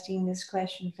much for asking this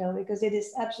question, Phil, because it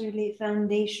is absolutely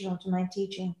foundational to my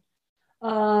teaching.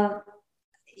 The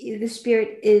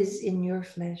spirit is in your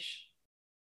flesh.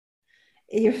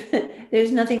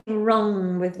 There's nothing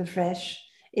wrong with the flesh.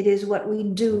 It is what we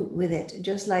do with it.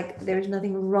 Just like there's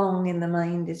nothing wrong in the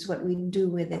mind, it's what we do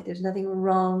with it. There's nothing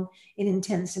wrong in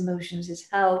intense emotions. It's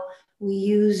how we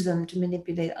use them to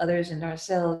manipulate others and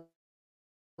ourselves.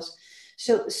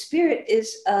 So spirit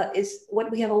is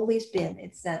what we have always been.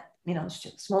 It's that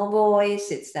small voice.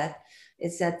 It's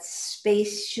that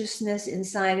spaciousness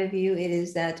inside of you. It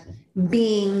is that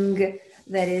being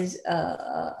that is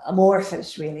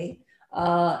amorphous, really,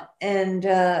 and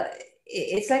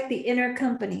it's like the inner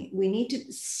company. We need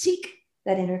to seek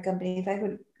that inner company. If I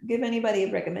could give anybody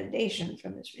a recommendation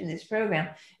in this program,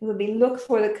 it would be look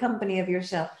for the company of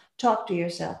yourself. Talk to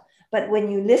yourself. But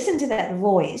when you listen to that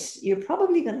voice, you're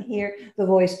probably going to hear the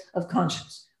voice of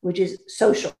conscience, which is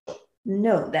social.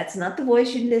 No, that's not the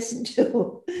voice you listen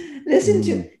to. Listen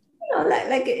to,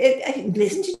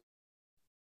 listen to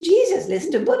Jesus.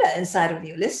 Listen to Buddha inside of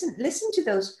you. Listen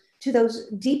to those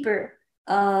deeper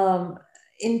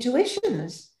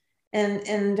intuitions,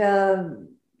 and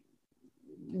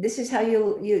this is how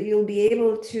you'll be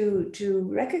able to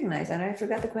recognize. And I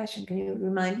forgot the question. Can you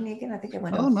remind me again? I think I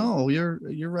went. Oh no,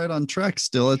 you're I on track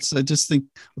still. I just think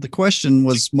the question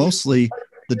was mostly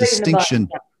the distinction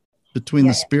between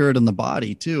the spirit and the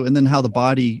body too, and then how the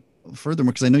body,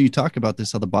 furthermore, because I know you talk about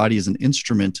this, how the body is an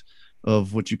instrument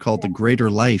of what you call the greater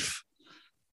life.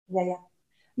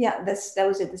 Yeah. That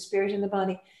was it. The spirit and the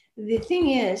body. The thing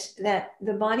is that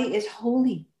the body is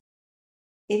holy.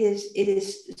 It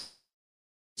is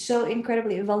so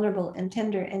incredibly vulnerable and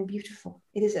tender and beautiful.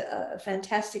 It is a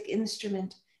fantastic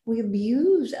instrument. We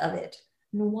abuse of it.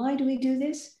 And why do we do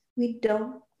this? We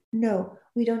don't know.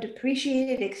 We don't appreciate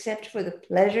it except for the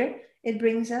pleasure it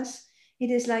brings us. It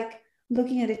is like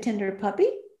looking at a tender puppy.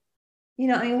 We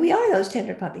are those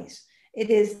tender puppies. It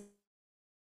is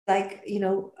like,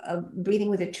 breathing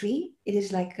with a tree. It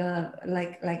is like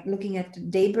looking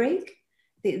at daybreak.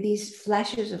 These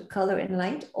flashes of color and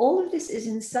light. All of this is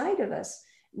inside of us.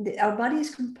 Our body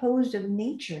is composed of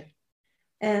nature,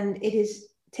 and it is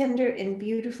tender and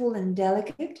beautiful and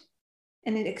delicate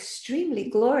and extremely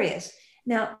glorious.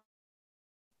 Now,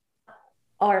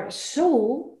 our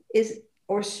soul is,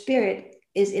 or spirit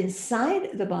is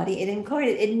inside the body. It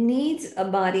incarnated. It needs a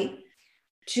body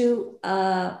to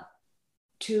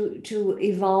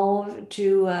evolve,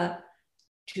 to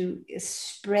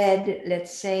spread,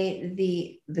 let's say,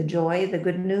 the joy, the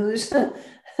good news, the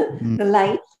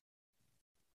light,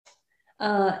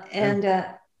 so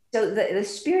the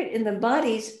spirit in the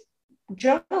body's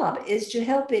job is to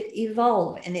help it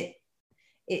evolve, and it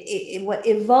what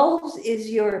evolves is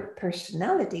your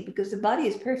personality, because the body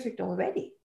is perfect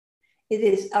already. It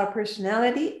is our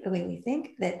personality, the way we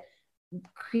think, that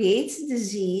creates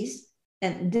disease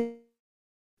and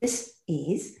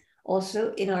dis-ease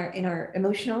also in our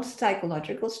emotional,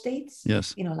 psychological states,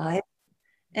 Yes. in our life.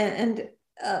 And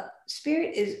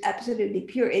spirit is absolutely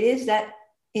pure. It is that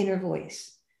inner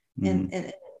voice.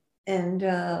 And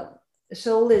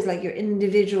soul is like your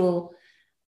individual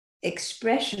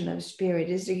expression of spirit,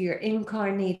 is your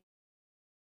incarnated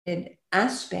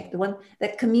aspect, the one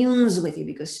that communes with you,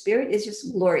 because spirit is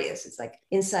just glorious. It's like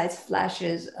insights,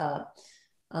 flashes,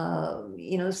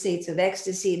 states of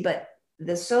ecstasy, but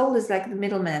the soul is like the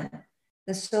middleman.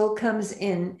 The soul comes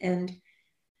in and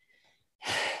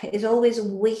is always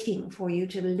waiting for you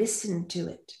to listen to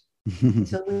it.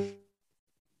 So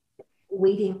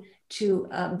waiting to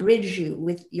bridge you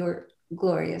with your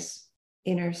glorious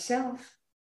inner self.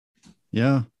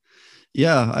 Yeah.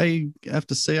 I have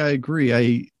to say, I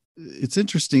agree. It's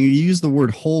interesting. You use the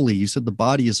word holy. You said the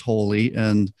body is holy.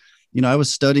 And, I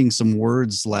was studying some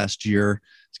words last year.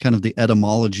 It's kind of the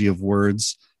etymology of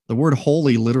words. The word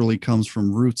holy literally comes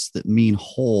from roots that mean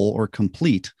whole or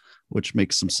complete, which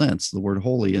makes some sense. The word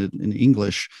holy in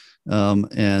English.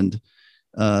 And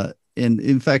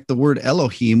in fact, the word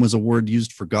Elohim was a word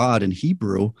used for God in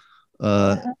Hebrew,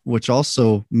 which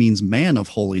also means man of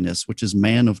holiness, which is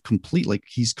man of complete, like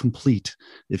he's complete,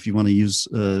 if you want to use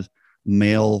a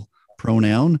male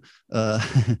pronoun.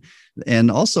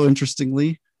 And also,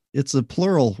 interestingly, it's a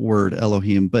plural word,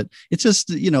 Elohim, but it's just,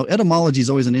 etymology is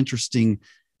always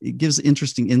it gives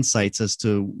interesting insights as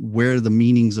to where the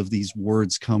meanings of these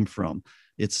words come from.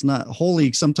 It's not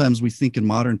holy. Sometimes we think in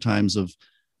modern times of,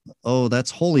 oh,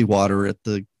 that's holy water at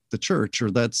the church,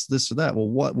 or that's this or that. Well,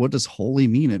 what does holy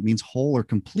mean? It means whole or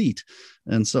complete.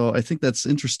 And so I think that's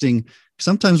interesting.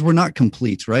 Sometimes we're not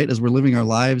complete, right? As we're living our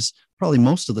lives, probably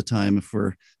most of the time, if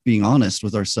we're being honest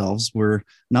with ourselves, we're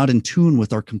not in tune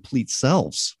with our complete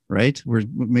selves, right? We're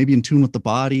maybe in tune with the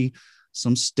body,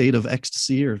 some state of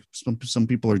ecstasy, or some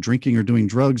people are drinking or doing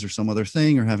drugs or some other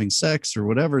thing, or having sex or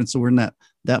whatever. And so we're in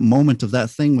that moment of that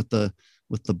thing with the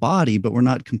body, but we're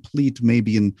not complete,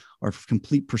 maybe in our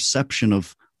complete perception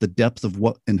of the depth of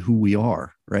what and who we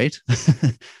are, right?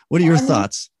 What are your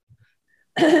thoughts?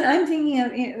 I'm thinking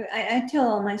of, I tell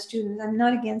all my students, I'm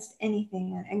not against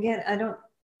anything. Again,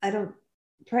 I don't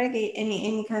predicate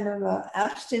any kind of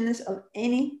abstinence of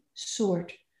any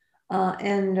sort.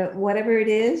 And whatever it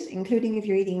is, including if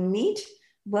you're eating meat,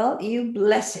 well, you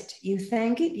bless it, you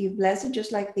thank it, you bless it,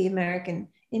 just like the American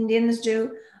Indians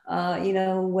do.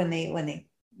 When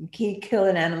they kill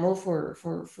an animal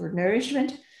for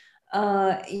nourishment,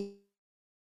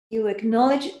 you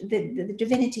acknowledge the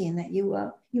divinity in that.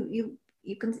 You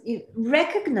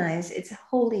recognize its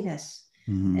holiness.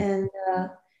 And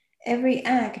every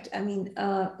act. I mean,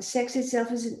 sex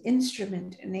itself is an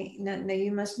instrument, and now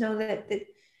you must know that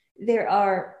there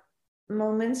are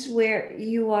moments where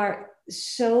you are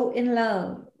so in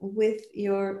love with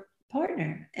your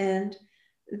partner, and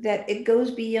that it goes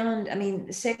beyond. I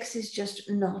mean, sex is just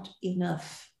not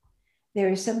enough. There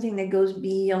is something that goes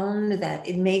beyond that.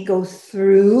 It may go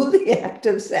through the act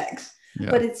of sex,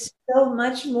 but it's so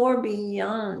much more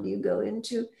beyond. You go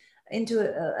into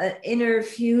an inner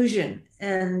fusion,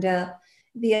 and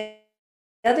the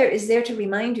other is there to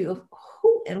remind you of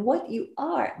who and what you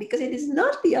are, because it is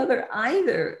not the other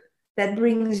either that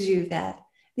brings you that.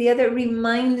 The other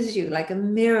reminds you, like a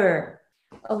mirror,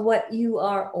 of what you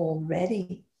are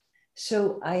already.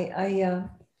 So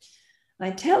I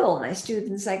tell all my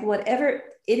students, like, whatever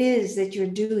it is that you're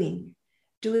doing,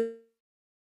 do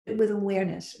it with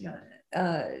awareness.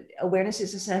 Awareness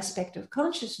is an aspect of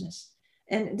consciousness,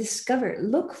 and discover,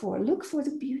 look for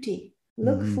the beauty,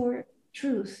 look for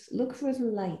truth, look for the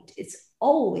light. It's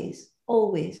always,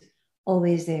 always,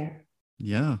 always there.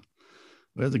 Yeah.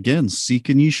 Well, again, seek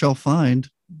and ye shall find.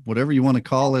 Whatever you want to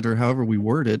call it, or however we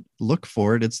word it, look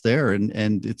for it. It's there, and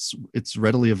it's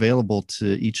readily available to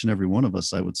each and every one of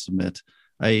us, I would submit.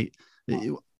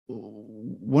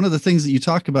 One of the things that you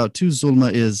talk about too,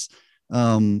 Zulma, is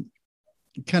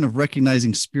kind of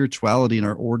recognizing spirituality in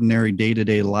our ordinary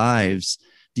day-to-day lives.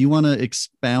 Do you want to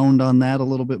expound on that a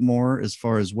little bit more, as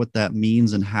far as what that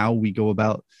means and how we go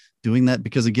about doing that?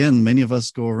 Because again, many of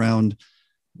us go around,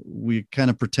 we kind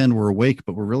of pretend we're awake,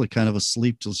 but we're really kind of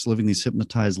asleep, just living these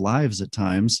hypnotized lives at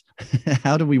times.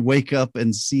 How do we wake up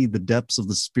and see the depths of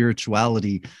the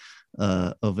spirituality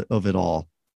of it all?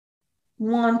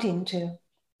 Wanting to.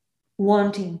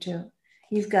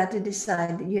 You've got to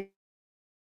decide that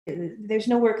there's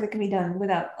no work that can be done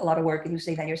without a lot of work. And you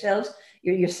say that yourself.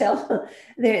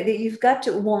 You've got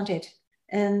to want it.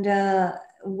 And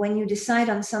when you decide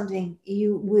on something,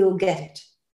 you will get it.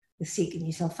 The seeking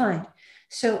you shall find.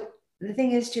 So the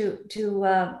thing is to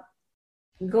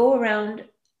go around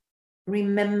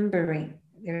remembering.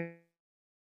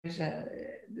 There's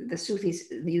the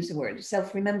Sufis use the word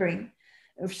self-remembering,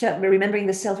 remembering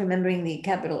the self, remembering the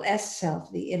capital S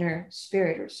self, the inner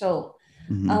spirit or soul,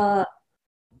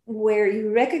 where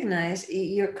you recognize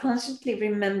you're constantly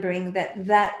remembering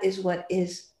that is what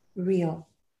is real,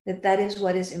 that is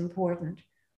what is important.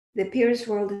 The appearance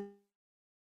world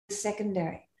is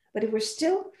secondary. But if we're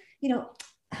still,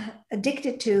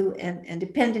 addicted to and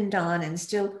dependent on and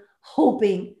still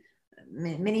hoping,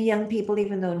 many young people,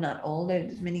 even though not all,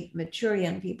 there's many mature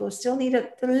young people, still need to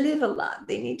live a lot.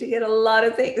 They need to get a lot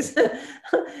of things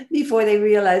before they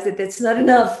realize that that's not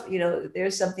enough.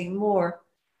 There's something more.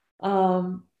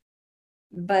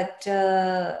 But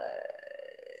to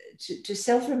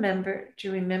self-remember,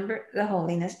 to remember the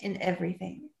holiness in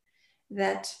everything,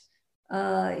 that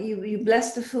you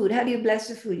bless the food. How do you bless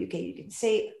the food? You can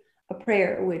say a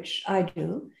prayer, which I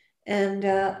do. And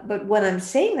but when I'm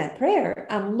saying that prayer,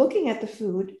 I'm looking at the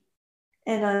food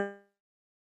and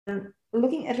I'm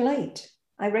looking at light.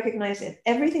 I recognize that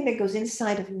everything that goes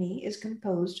inside of me is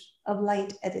composed of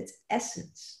light at its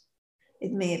essence.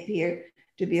 It may appear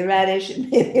to be a radish, it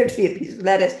may appear to be a piece of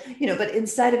lettuce, but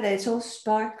inside of that, it's all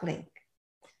sparkling.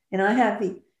 And I have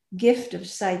the gift of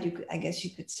sight, I guess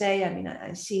you could say. I mean,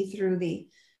 I see through the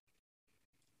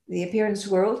appearance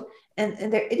world.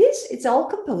 And there it is, it's all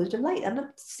composed of light. I'm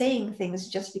not saying things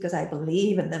just because I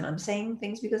believe in them. I'm saying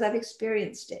things because I've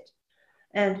experienced it.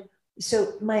 And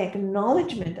so my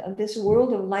acknowledgement of this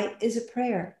world of light is a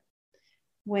prayer.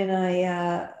 When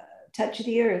I touch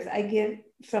the earth, I give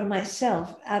from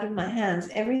myself, out of my hands.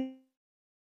 Everything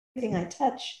I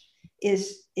touch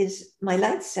is my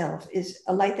light self, is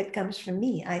a light that comes from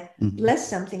me. I bless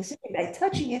something simply by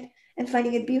touching it and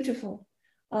finding it beautiful.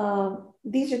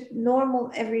 These are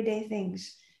normal, everyday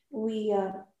things.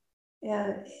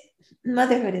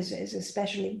 Motherhood is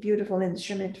especially beautiful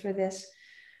instrument for this.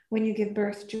 When you give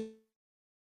birth to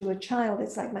a child,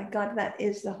 it's like, my God, that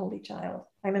is the Holy Child.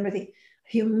 I remember the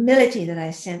humility that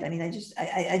I sent. I mean, I just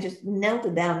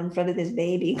knelt down in front of this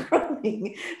baby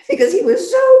crying because he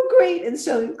was so great and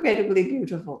so incredibly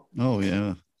beautiful. Oh,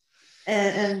 yeah.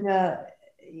 And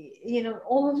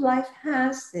all of life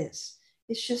has this.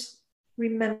 It's just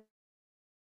remembering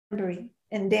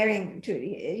and daring to,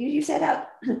 you set out,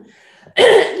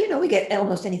 we get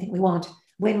almost anything we want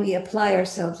when we apply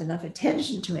ourselves enough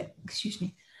attention to it. Excuse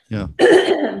me. Yeah.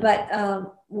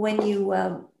 But when you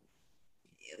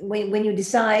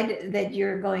decide that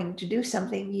you're going to do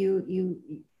something, you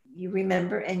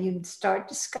remember and you start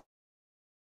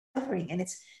discovering, and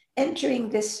it's entering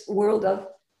this world of,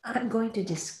 I'm going to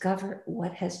discover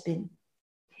what has been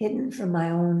hidden from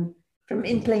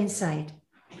in plain sight,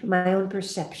 from my own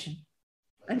perception.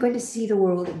 I'm going to see the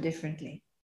world differently.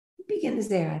 It begins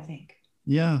there, I think.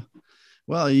 Yeah.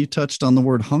 Well, you touched on the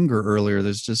word hunger earlier.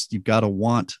 There's just, you've got to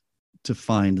want to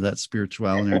find that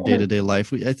spirituality in our day-to-day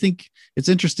life. I think it's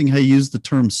interesting how you use the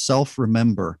term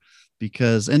self-remember,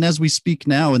 because, and as we speak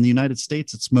now in the United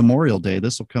States, it's Memorial Day.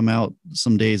 This will come out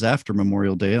some days after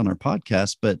Memorial Day on our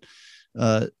podcast, but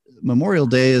Memorial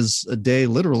Day is a day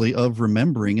literally of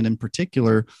remembering, and in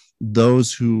particular,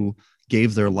 those who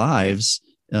gave their lives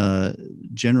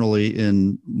generally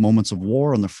in moments of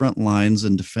war on the front lines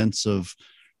in defense of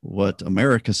what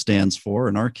America stands for,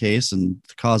 in our case, and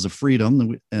the cause of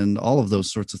freedom and all of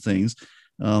those sorts of things.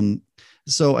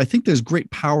 So I think there's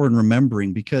great power in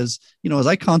remembering, because, as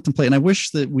I contemplate, and I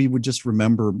wish that we would just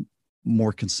remember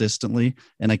more consistently.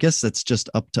 And I guess that's just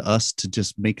up to us to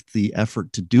just make the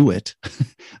effort to do it.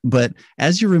 But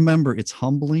as you remember, it's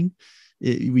humbling.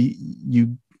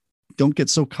 You don't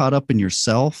get so caught up in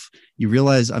yourself. You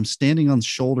realize I'm standing on the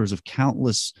shoulders of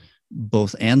countless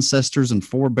both ancestors and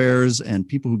forebears and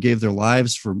people who gave their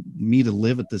lives for me to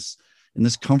live in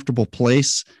this comfortable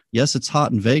place. Yes, it's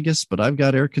hot in Vegas, but I've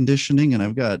got air conditioning and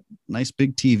I've got nice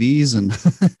big TVs and,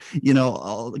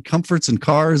 all the comforts and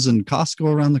cars and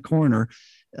Costco around the corner.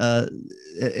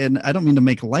 And I don't mean to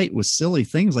make light with silly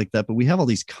things like that, but we have all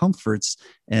these comforts.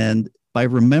 And by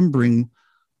remembering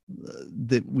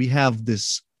that we have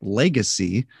this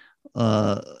legacy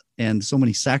and so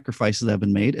many sacrifices that have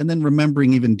been made. And then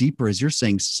remembering even deeper, as you're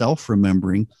saying,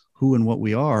 self-remembering who and what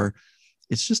we are.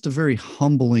 It's just a very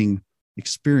humbling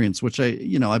experience, which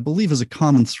I believe is a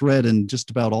common thread in just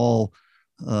about all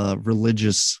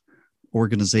religious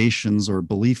organizations or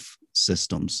belief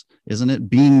systems, isn't it?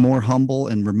 Being more humble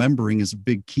and remembering is a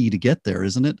big key to get there,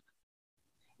 isn't it?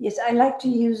 Yes, I like to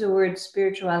use the word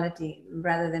spirituality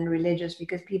rather than religious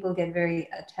because people get very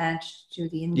attached to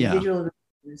the individual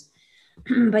religions.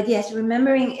 But yes,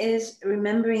 remembering is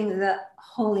remembering the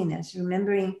holiness,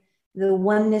 remembering the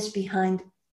oneness behind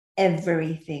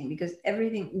everything, because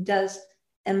everything does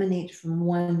emanate from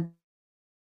one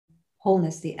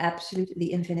wholeness, the absolute,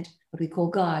 the infinite, what we call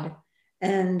God.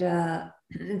 And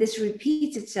this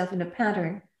repeats itself in a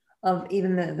pattern of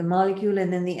even the molecule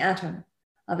and then the atom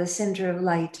of a center of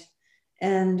light.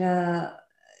 And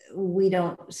we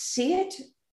don't see it,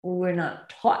 we're not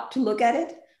taught to look at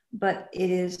it, but it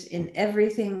is in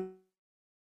everything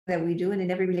that we do and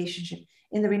in every relationship.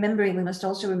 In the remembering, we must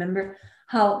also remember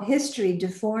how history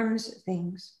deforms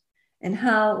things, and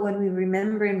how when we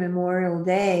remember in Memorial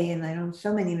Day, and I know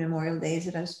so many Memorial Days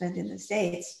that I've spent in the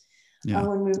States,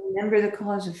 when we remember the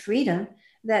cause of freedom,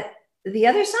 that the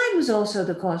other side was also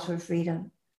the cause for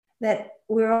freedom, that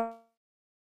we're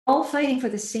all fighting for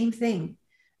the same thing,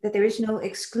 that there is no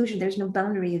exclusion, there's no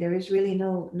boundary, there is really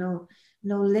no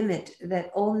limit,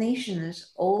 that all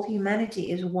nations, all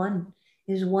humanity is one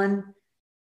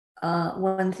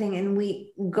thing. And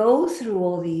we go through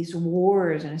all these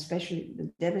wars, and especially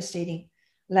the devastating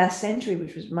last century,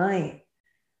 which was my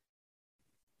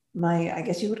I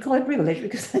guess you would call it privilege,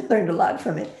 because I learned a lot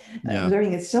from it.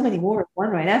 Learning at so many wars, one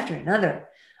right after another.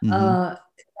 The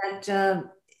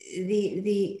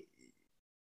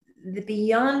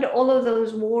beyond all of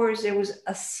those wars, there was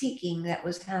a seeking that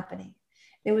was happening.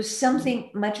 There was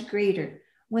something much greater.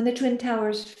 When the Twin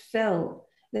Towers fell,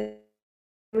 there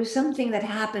was something that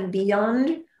happened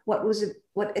beyond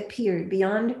what appeared,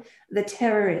 beyond the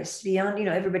terrorists, beyond,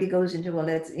 everybody goes into, well,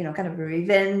 that's, kind of a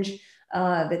revenge.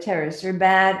 The terrorists are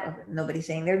bad. Nobody's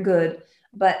saying they're good,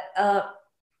 but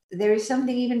there is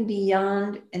something even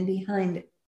beyond and behind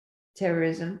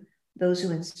terrorism. Those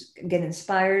who get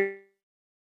inspired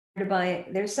by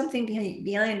it, there's something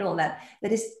behind all that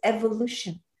is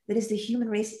evolution, that is the human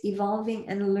race evolving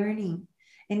and learning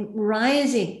and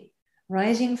rising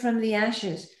from the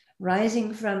ashes,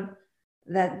 rising from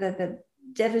that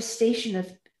devastation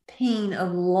of pain,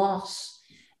 of loss,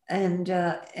 and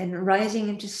rising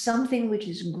into something which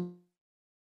is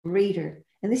greater.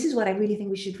 And this is what I really think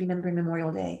we should remember in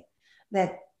Memorial Day,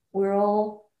 that we're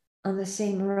all on the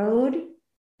same road,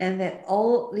 and that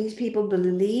all these people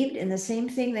believed in the same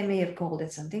thing. They may have called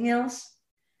it something else.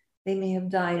 They may have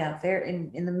died out there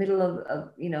in the middle of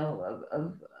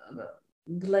a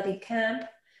bloody camp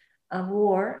of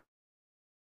war,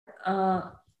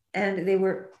 and they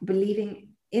were believing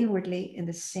inwardly in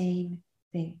the same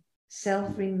thing.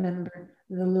 Self-remember,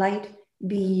 the light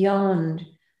beyond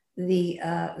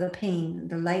the pain,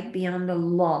 the light beyond the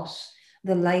loss,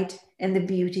 the light and the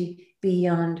beauty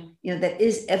beyond, that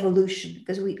is evolution,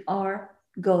 because we are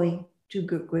going to a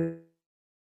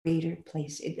greater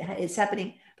place. It's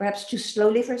happening perhaps too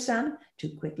slowly for some, too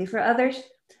quickly for others,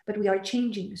 but we are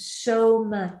changing so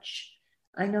much.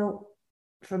 I know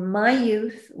from my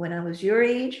youth, when I was your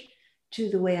age, to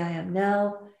the way I am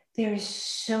now, there is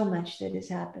so much that has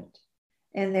happened.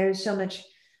 And there's so much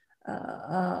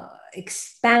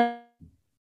expansion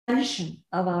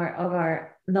of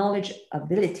our knowledge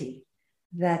ability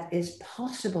that is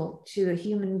possible to a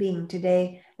human being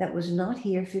today that was not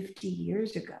here 50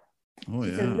 years ago. Oh,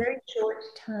 yeah. It's a very short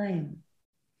time,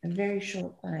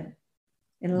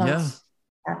 and lots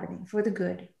happening for the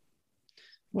good.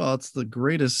 Well, it's the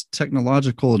greatest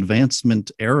technological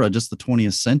advancement era, just the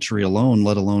 20th century alone,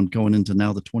 let alone going into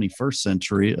now the 21st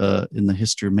century in the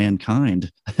history of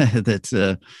mankind.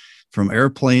 That from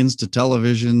airplanes to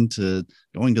television to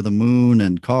going to the moon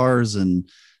and cars and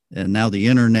now the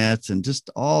internet and just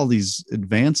all these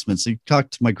advancements. You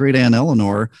talked to my great aunt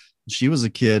Eleanor. She was a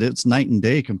kid. It's night and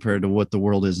day compared to what the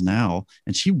world is now.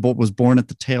 And she was born at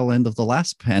the tail end of the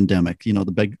last pandemic,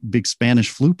 the big Spanish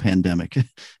flu pandemic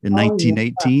in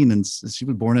 1918. Yeah. And she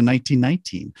was born in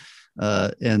 1919.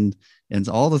 And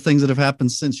all the things that have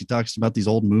happened since. She talks about these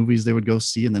old movies they would go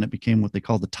see, and then it became what they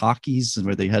call the talkies, and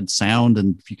where they had sound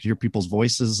and you could hear people's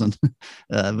voices. And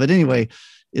but anyway,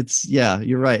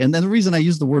 you're right. And then the reason I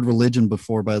used the word religion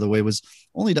before, by the way, was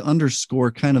only to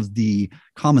underscore kind of the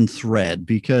common thread,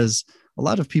 because a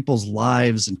lot of people's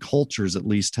lives and cultures, at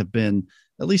least, have been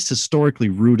at least historically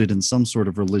rooted in some sort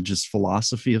of religious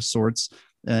philosophy of sorts.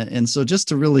 And so just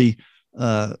to really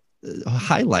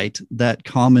highlight that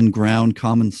common ground,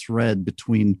 common thread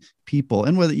between people.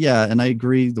 And whether, yeah, and I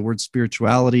agree, the word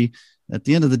spirituality, at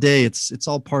the end of the day, it's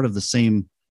all part of the same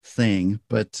thing.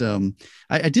 But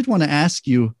I did want to ask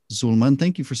you, Zulma, and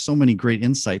thank you for so many great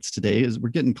insights today, as we're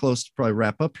getting close to probably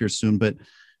wrap up here soon. But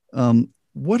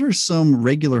what are some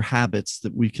regular habits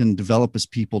that we can develop as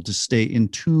people to stay in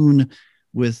tune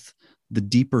with the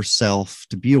deeper self,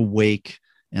 to be awake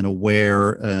and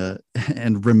aware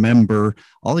and remember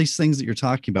all these things that you're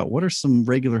talking about? What are some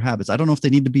regular habits? I don't know if they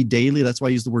need to be daily. That's why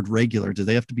I use the word regular. Do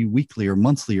they have to be weekly or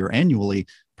monthly or annually?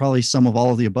 Probably some of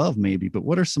all of the above, maybe. But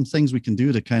what are some things we can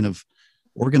do to kind of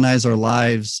organize our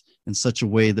lives in such a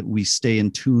way that we stay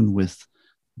in tune with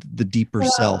the deeper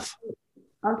self?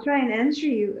 I'll try and answer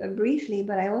you briefly,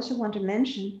 but I also want to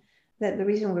mention that the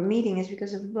reason we're meeting is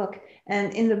because of the book.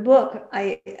 And in the book,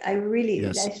 I really,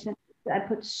 Yes. I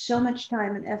put so much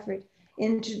time and effort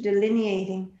into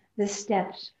delineating the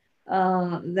steps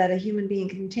that a human being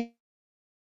can take.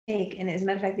 And as a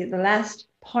matter of fact, the last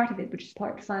part of it, which is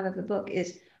part 5 of the book,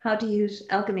 is how to use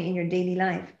alchemy in your daily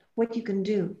life, what you can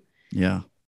do. Yeah.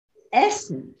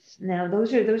 Essence. Now,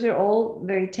 those are all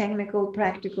very technical,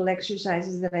 practical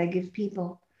exercises that I give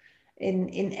people.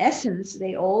 In essence,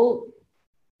 they all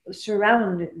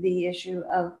surround the issue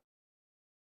of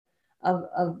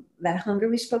that hunger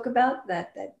we spoke about,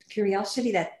 that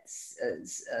curiosity, that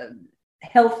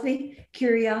healthy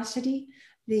curiosity,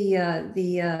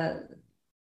 the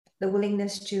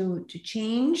willingness to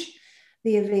change,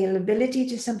 the availability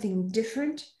to something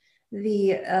different,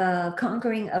 the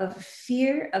conquering of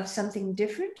fear of something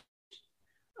different,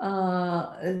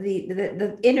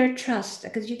 the inner trust,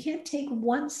 because you can't take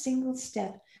one single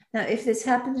step. Now, if this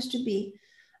happens to be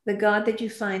the God that you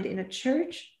find in a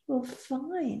church, well,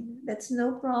 fine, that's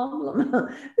no problem.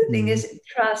 The thing is,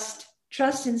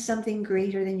 trust in something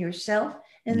greater than yourself,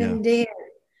 and then dare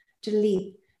to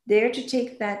leap, dare to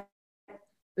take that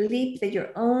leap that your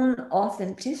own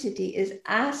authenticity is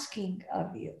asking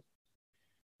of you.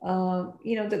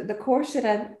 The course that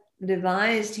I've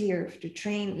devised here to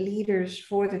train leaders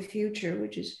for the future,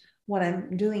 which is what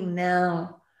I'm doing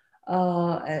now,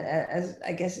 as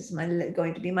I guess it's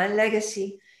going to be my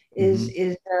legacy, is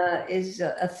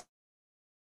a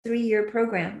 3-year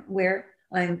program where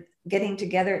I'm getting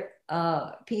together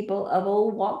people of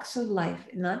all walks of life,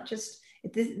 not just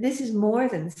this is more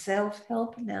than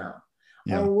self-help now.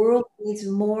 Yeah. Our world needs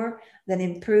more than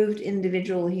improved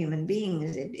individual human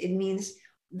beings. It means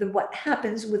what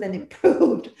happens with an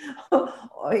improved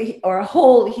or a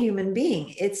whole human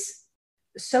being. It's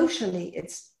socially,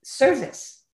 it's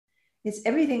service, it's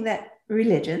everything that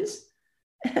religions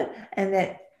and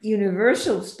that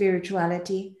universal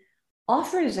spirituality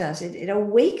offers us. It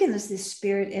awakens this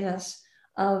spirit in us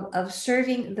of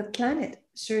serving the planet,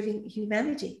 serving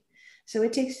humanity. So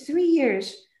it takes 3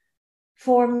 years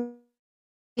for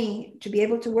me to be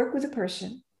able to work with a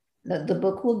person. The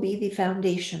book will be the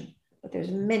foundation, but there's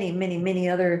many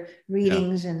other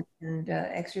readings and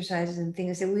exercises and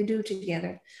things that we do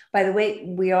together. By the way,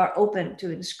 we are open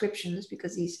to inscriptions,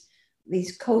 because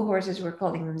these cohorts, as we're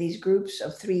calling them, these groups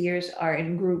of 3 years, are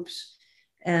in groups,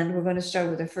 and we're going to start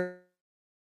with the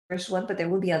first one, but there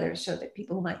will be others, so that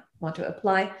people who might want to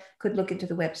apply could look into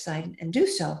the website and do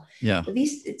so. Yeah. But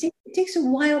it takes a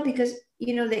while, because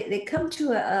they come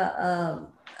to a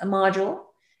module,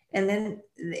 and then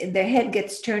their head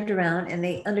gets turned around and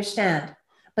they understand,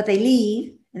 but they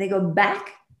leave and they go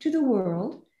back to the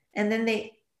world, and then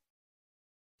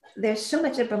they're so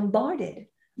much bombarded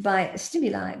by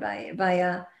stimuli, by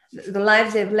the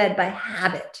lives they've led, by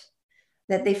habit,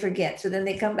 that they forget. So then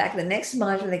they come back the next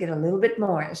module, they get a little bit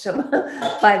more. So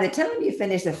by the time you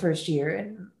finish the first year,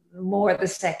 and more the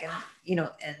second,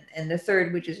 and the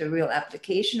third, which is a real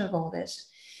application of all this,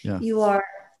 you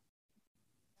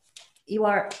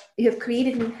have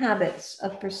created new habits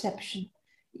of perception.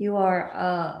 You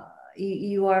have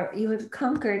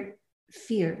conquered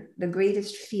fear, the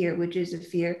greatest fear, which is a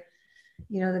fear.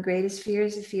 The greatest fear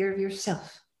is the fear of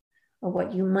yourself, of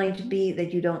what you might be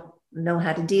that you don't know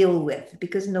how to deal with,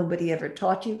 because nobody ever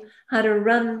taught you how to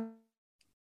run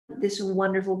this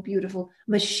wonderful, beautiful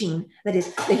machine that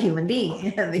is the human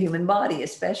being and the human body,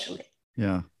 especially.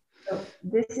 Yeah. So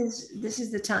this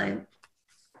is the time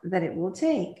that it will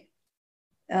take.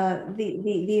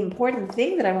 The important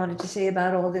thing that I wanted to say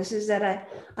about all this is that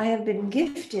I have been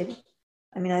gifted.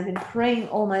 I mean, I've been praying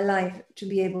all my life to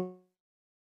be able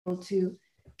to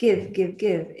give.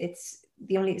 It's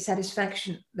the only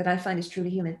satisfaction that I find is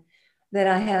truly human, that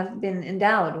I have been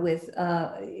endowed with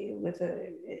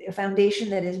a foundation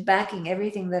that is backing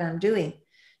everything that I'm doing,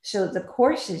 So the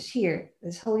courses here,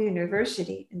 this whole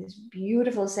university in this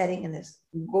beautiful setting in this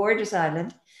gorgeous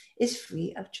island, is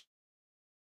free of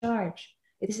charge.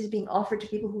 This is being offered to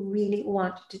people who really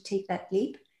want to take that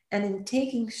leap. And in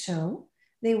taking so,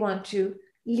 they want to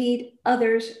lead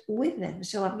others with them.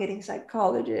 So I'm getting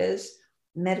psychologists,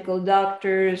 medical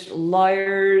doctors,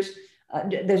 lawyers.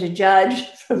 There's a judge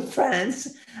from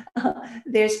France.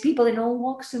 There's people in all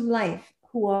walks of life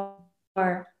who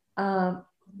are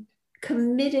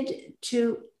committed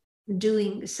to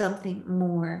doing something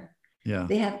more. Yeah.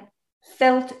 They have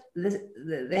felt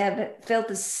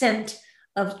the scent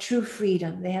of true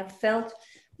freedom. They have felt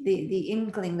the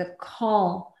inkling, the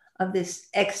call of this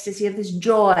ecstasy, of this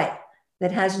joy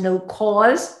that has no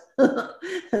cause.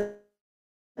 It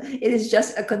is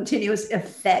just a continuous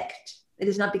effect. It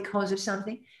is not because of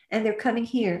something. And they're coming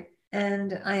here.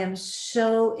 And I am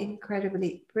so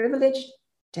incredibly privileged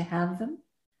to have them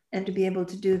and to be able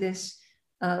to do this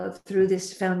through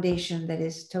this foundation that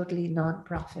is totally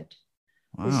non-profit.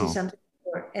 Wow. This is something,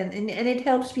 and it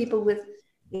helps people with,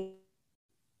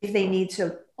 if they need,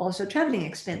 so also traveling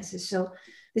expenses. So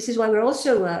this is why we're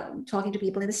also talking to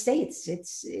people in the States.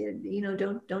 It's,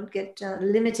 don't get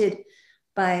limited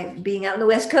by being out on the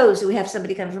West Coast. We have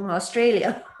somebody coming from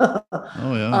Australia.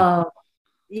 Oh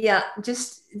yeah.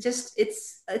 Just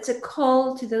it's a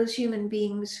call to those human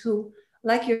beings who,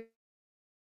 like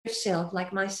yourself,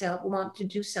 like myself, want to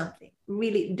do something,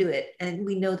 really do it. And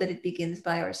we know that it begins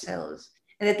by ourselves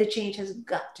and that the change has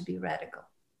got to be radical.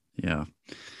 Yeah.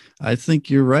 I think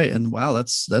you're right. And wow,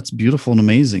 that's beautiful and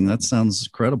amazing. That sounds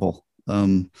incredible.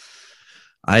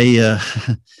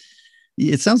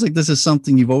 It sounds like this is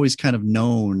something you've always kind of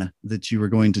known that you were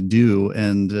going to do,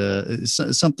 and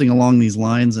something along these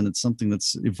lines. And it's something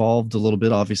that's evolved a little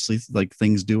bit, obviously, like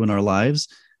things do in our lives.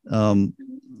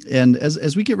 And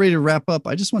as we get ready to wrap up,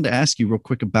 I just wanted to ask you real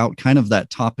quick about kind of that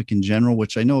topic in general,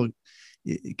 which I know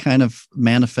it kind of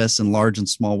manifests in large and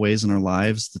small ways in our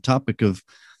lives. The topic of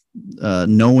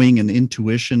knowing and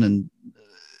intuition and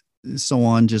so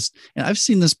on. And I've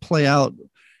seen this play out,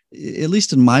 at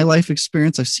least in my life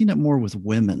experience. I've seen it more with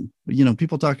women.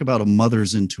 People talk about a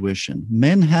mother's intuition.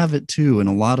 Men have it too in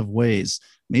a lot of ways.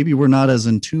 Maybe we're not as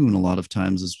in tune a lot of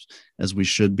times as we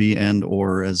should be, and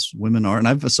or as women are. And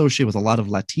I've associated with a lot of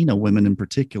Latina women in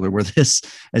particular, where this,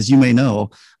 as you may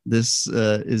know, this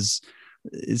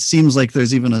it seems like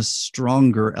there's even a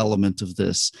stronger element of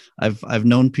this. I've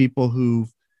known people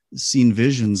who've seen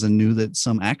visions and knew that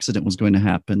some accident was going to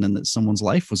happen and that someone's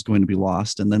life was going to be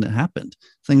lost, and then it happened.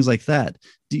 Things like that.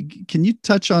 Can you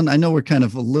touch on, I know we're kind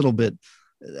of a little bit,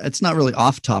 it's not really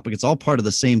off topic, it's all part of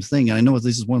the same thing. And I know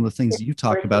this is one of the things that you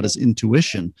talk about is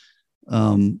intuition.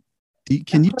 Can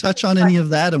you touch on any of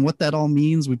that and what that all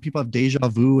means when people have deja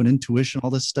vu and intuition, all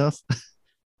this stuff?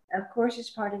 Of course,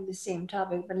 it's part of the same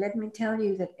topic, but let me tell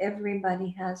you that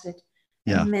everybody has it.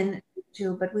 Yeah. And men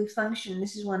too, but we function.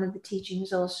 This is one of the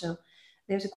teachings also.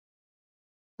 There's a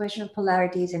question of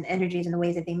polarities and energies and the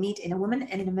ways that they meet in a woman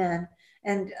and in a man.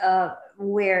 And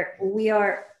where we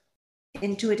are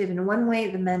intuitive in one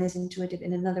way, the man is intuitive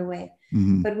in another way.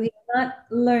 Mm-hmm. But we have not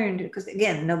learned, because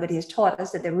again, nobody has taught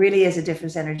us that there really is a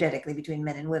difference energetically between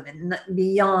men and women, not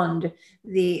beyond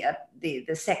the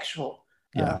sexual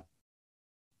part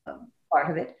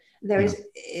of it. There is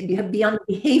beyond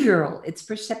behavioral, it's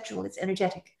perceptual, it's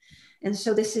energetic. And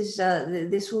so this is,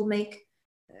 this will make,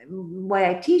 why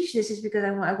I teach this is because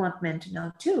I want men to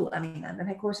know too. I mean, I've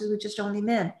had courses with just only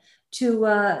men to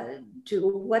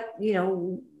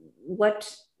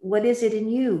what, what is it in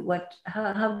you?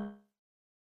 How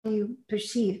do you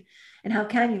perceive, and how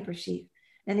can you perceive?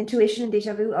 And intuition and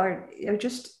deja vu are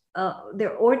just,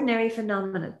 they're ordinary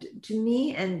phenomena to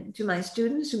me and to my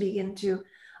students who begin to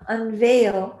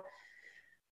unveil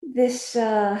this,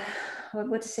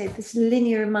 this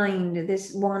linear mind,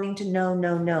 this wanting to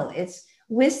know. It's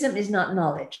wisdom is not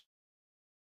knowledge.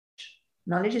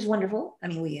 Knowledge is wonderful. I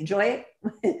mean, we enjoy it.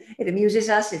 It amuses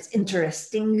us. It's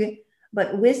interesting.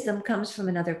 But wisdom comes from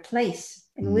another place.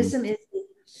 And wisdom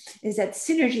is that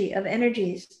synergy of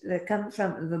energies that come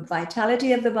from the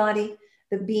vitality of the body,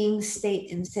 the being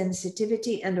state and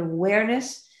sensitivity and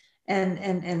awareness,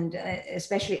 and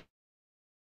especially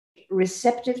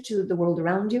receptive to the world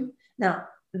around you. Now,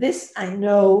 this I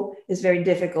know is very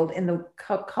difficult in the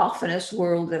cacophonous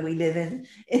world that we live in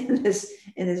this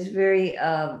very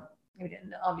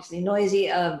obviously noisy,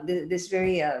 this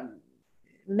very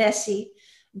messy,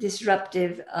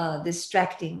 disruptive,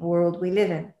 distracting world we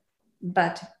live in.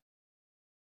 But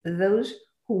those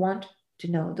who want to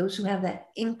know, those who have that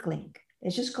inkling,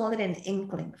 let's just call it an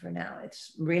inkling for now,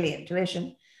 it's really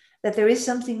intuition, that there is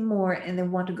something more and they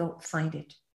want to go find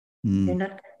it. They're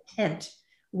not content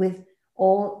with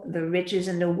all the riches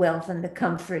and the wealth and the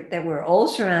comfort that we're all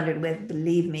surrounded with.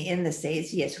 Believe me, in the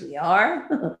States, yes, we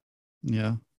are.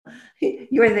 Yeah.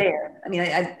 You're there. I mean,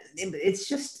 it's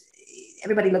just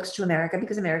everybody looks to America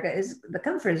because America is the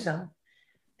comfort zone.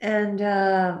 And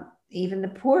even the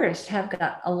poorest have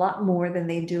got a lot more than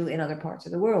they do in other parts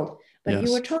of the world. But Yes.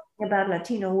 you were talking about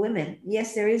Latino women.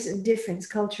 Yes, there is a difference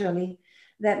culturally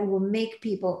that will make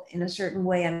people in a certain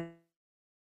way.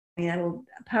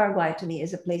 Paraguay to me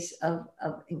is a place of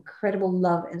incredible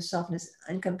love and softness,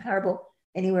 incomparable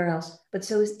anywhere else. But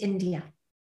so is India.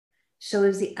 So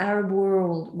is the Arab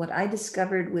world. What I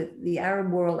discovered with the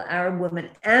Arab world, Arab women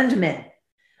and men,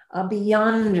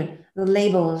 beyond the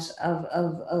labels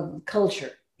of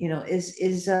culture,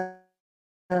 is an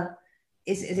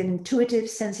intuitive,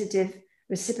 sensitive,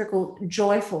 reciprocal,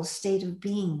 joyful state of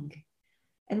being.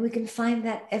 And we can find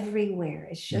that everywhere.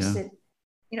 It's just that,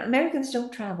 Americans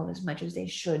don't travel as much as they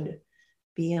should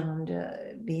beyond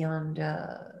the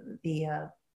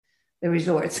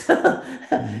resorts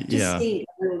to see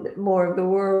a little bit more of the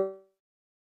world.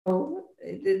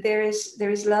 There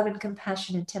is love and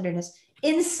compassion and tenderness,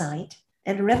 insight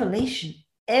and revelation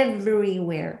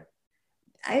everywhere.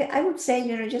 I would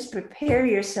say, just prepare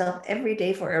yourself every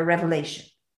day for a revelation.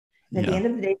 And at the end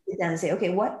of the day, sit down and say, okay,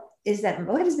 what is that?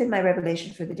 What has been my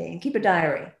revelation for the day? And keep a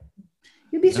diary.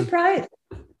 You'll be surprised.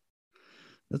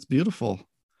 That's beautiful.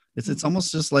 It's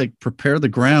almost just like prepare the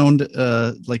ground,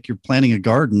 like you're planting a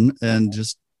garden, and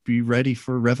just be ready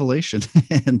for revelation.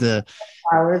 And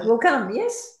flowers will come.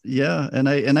 Yes. Yeah. And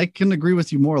I can agree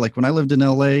with you more. Like when I lived in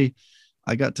LA,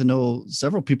 I got to know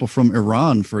several people from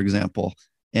Iran, for example.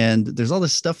 And there's all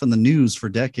this stuff in the news for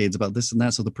decades about this and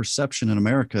that. So the perception in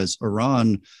America is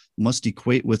Iran must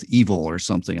equate with evil or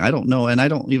something. I don't know. And I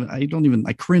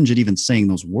cringe at even saying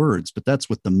those words, but that's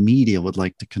what the media would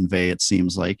like to convey, it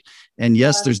seems like. And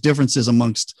yes, there's differences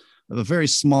amongst a very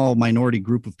small minority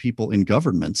group of people in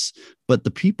governments, but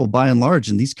the people by and large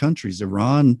in these countries,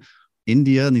 Iran,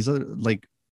 India, and these other like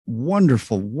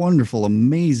wonderful, wonderful,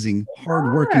 amazing,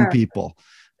 hardworking people.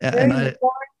 And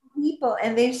people,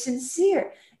 and they're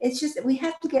sincere. It's just that we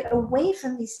have to get away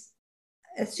from these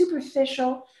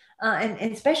superficial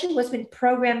and especially what's been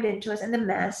programmed into us and the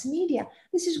mass media.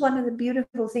 This is one of the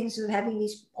beautiful things of having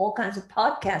these all kinds of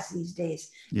podcasts these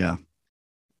days. Yeah.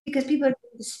 Because people are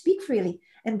able to speak freely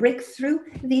and break through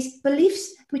these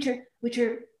beliefs, which are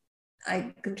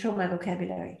I control my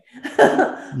vocabulary, which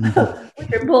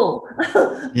are bull.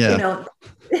 Yeah.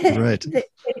 Right.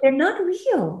 They're not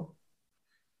real.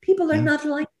 People are not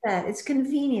like that. It's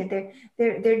convenient.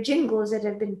 They're jingles that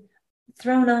have been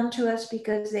thrown onto us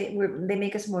because they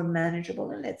make us more manageable,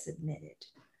 and let's admit it.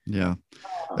 Yeah.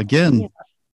 Again,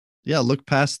 look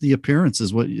past the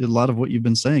appearances. What a lot of what you've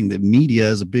been saying, that media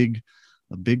is a big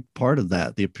part of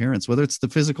that. The appearance, whether it's the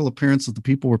physical appearance of the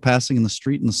people we're passing in the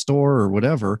street, in the store, or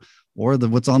whatever, or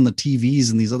what's on the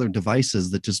TVs and these other devices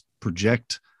that just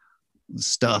project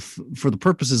stuff for the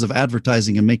purposes of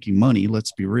advertising and making money.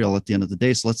 Let's be real at the end of the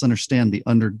day. So let's understand the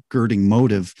undergirding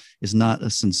motive is not a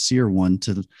sincere one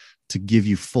to give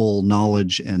you full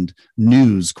knowledge and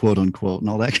news, quote unquote, and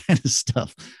all that kind of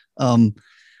stuff.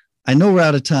 I know we're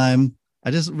out of time.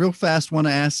 I just real fast want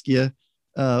to ask you,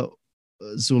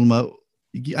 Zulma,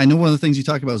 I know one of the things you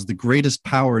talk about is the greatest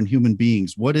power in human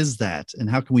beings. What is that? And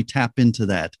how can we tap into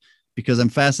that? Because I'm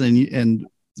fascinated, and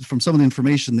from some of the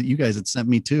information that you guys had sent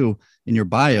me too in your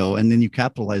bio, and then you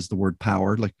capitalized the word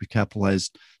power, like we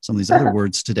capitalized some of these other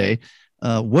words today.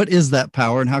 What is that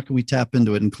power, and how can we tap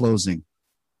into it in closing?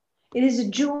 It is a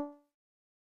jewel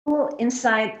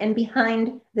inside and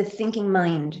behind the thinking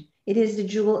mind. It is the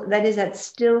jewel that is that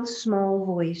still small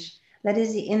voice. That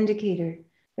is the indicator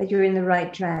that you're in the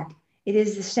right track. It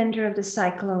is the center of the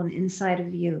cyclone inside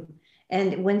of you.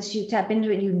 And once you tap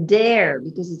into it, you dare,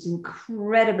 because it's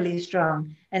incredibly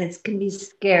strong and it can be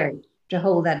scary to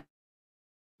hold that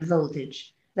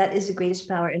voltage. That is the greatest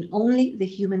power, and only the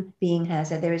human being has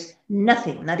that. There is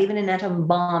nothing, not even an atom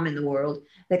bomb in the world,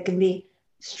 that can be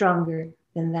stronger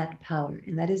than that power.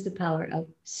 And that is the power of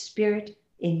spirit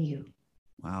in you.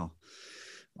 Wow.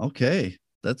 Okay.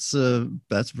 That's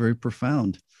very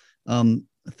profound.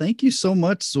 Thank you so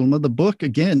much, Zulma. The book,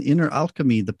 again, Inner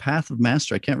Alchemy, The Path of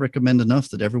Mastery. I can't recommend enough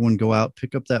that everyone go out,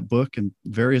 pick up that book in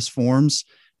various forms.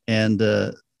 And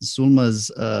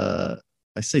Zulma's,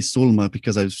 I say Zulma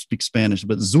because I speak Spanish,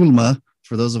 but Zulma,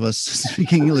 for those of us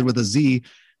speaking English with a Z,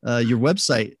 your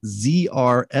website,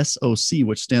 ZRSOC,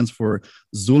 which stands for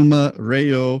Zulma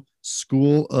Rayo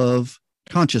School of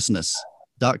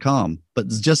Consciousness.com. But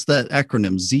it's just that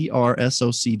acronym,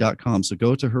 ZRSOC.com. So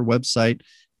go to her website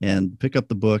and pick up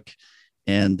the book.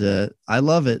 And I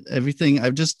love it. Everything.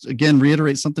 I've just, again,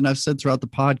 reiterate something I've said throughout the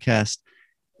podcast.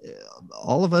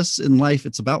 All of us in life,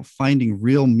 it's about finding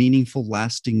real, meaningful,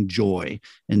 lasting joy.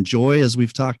 And joy, as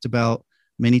we've talked about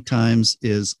many times,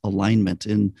 is alignment.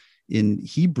 In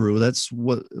Hebrew, that's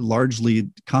what largely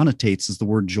connotates as the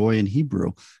word joy in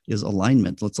Hebrew, is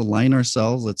alignment. Let's align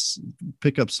ourselves. Let's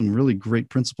pick up some really great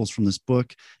principles from this book.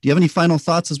 Do you have any final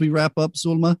thoughts as we wrap up,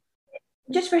 Zulma?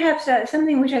 Just perhaps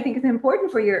something which I think is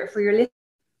important for your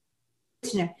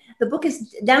listener. The book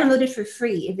is downloaded for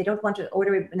free. If they don't want to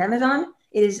order it on Amazon,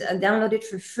 it is downloaded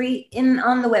for free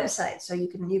on the website. So you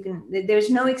can. There's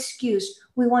no excuse.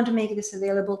 We want to make this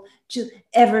available to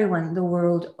everyone the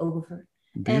world over.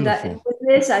 Beautiful. And with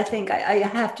this, I think I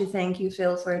have to thank you,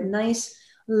 Phil, for a nice,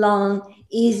 long,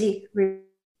 easy,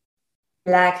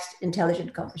 relaxed,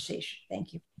 intelligent conversation.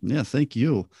 Thank you. Yeah, thank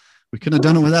you. We couldn't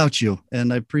have done it without you.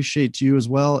 And I appreciate you as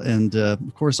well. And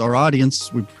of course, our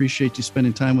audience, we appreciate you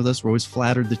spending time with us. We're always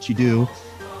flattered that you do.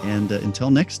 And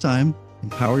until next time,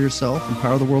 empower yourself,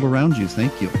 empower the world around you.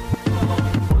 Thank you.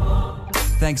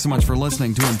 Thanks so much for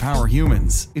listening to Empower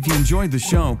Humans. If you enjoyed the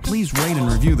show, please rate and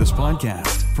review this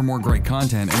podcast. For more great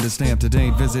content and to stay up to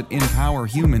date, visit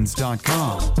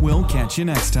empowerhumans.com. We'll catch you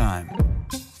next time.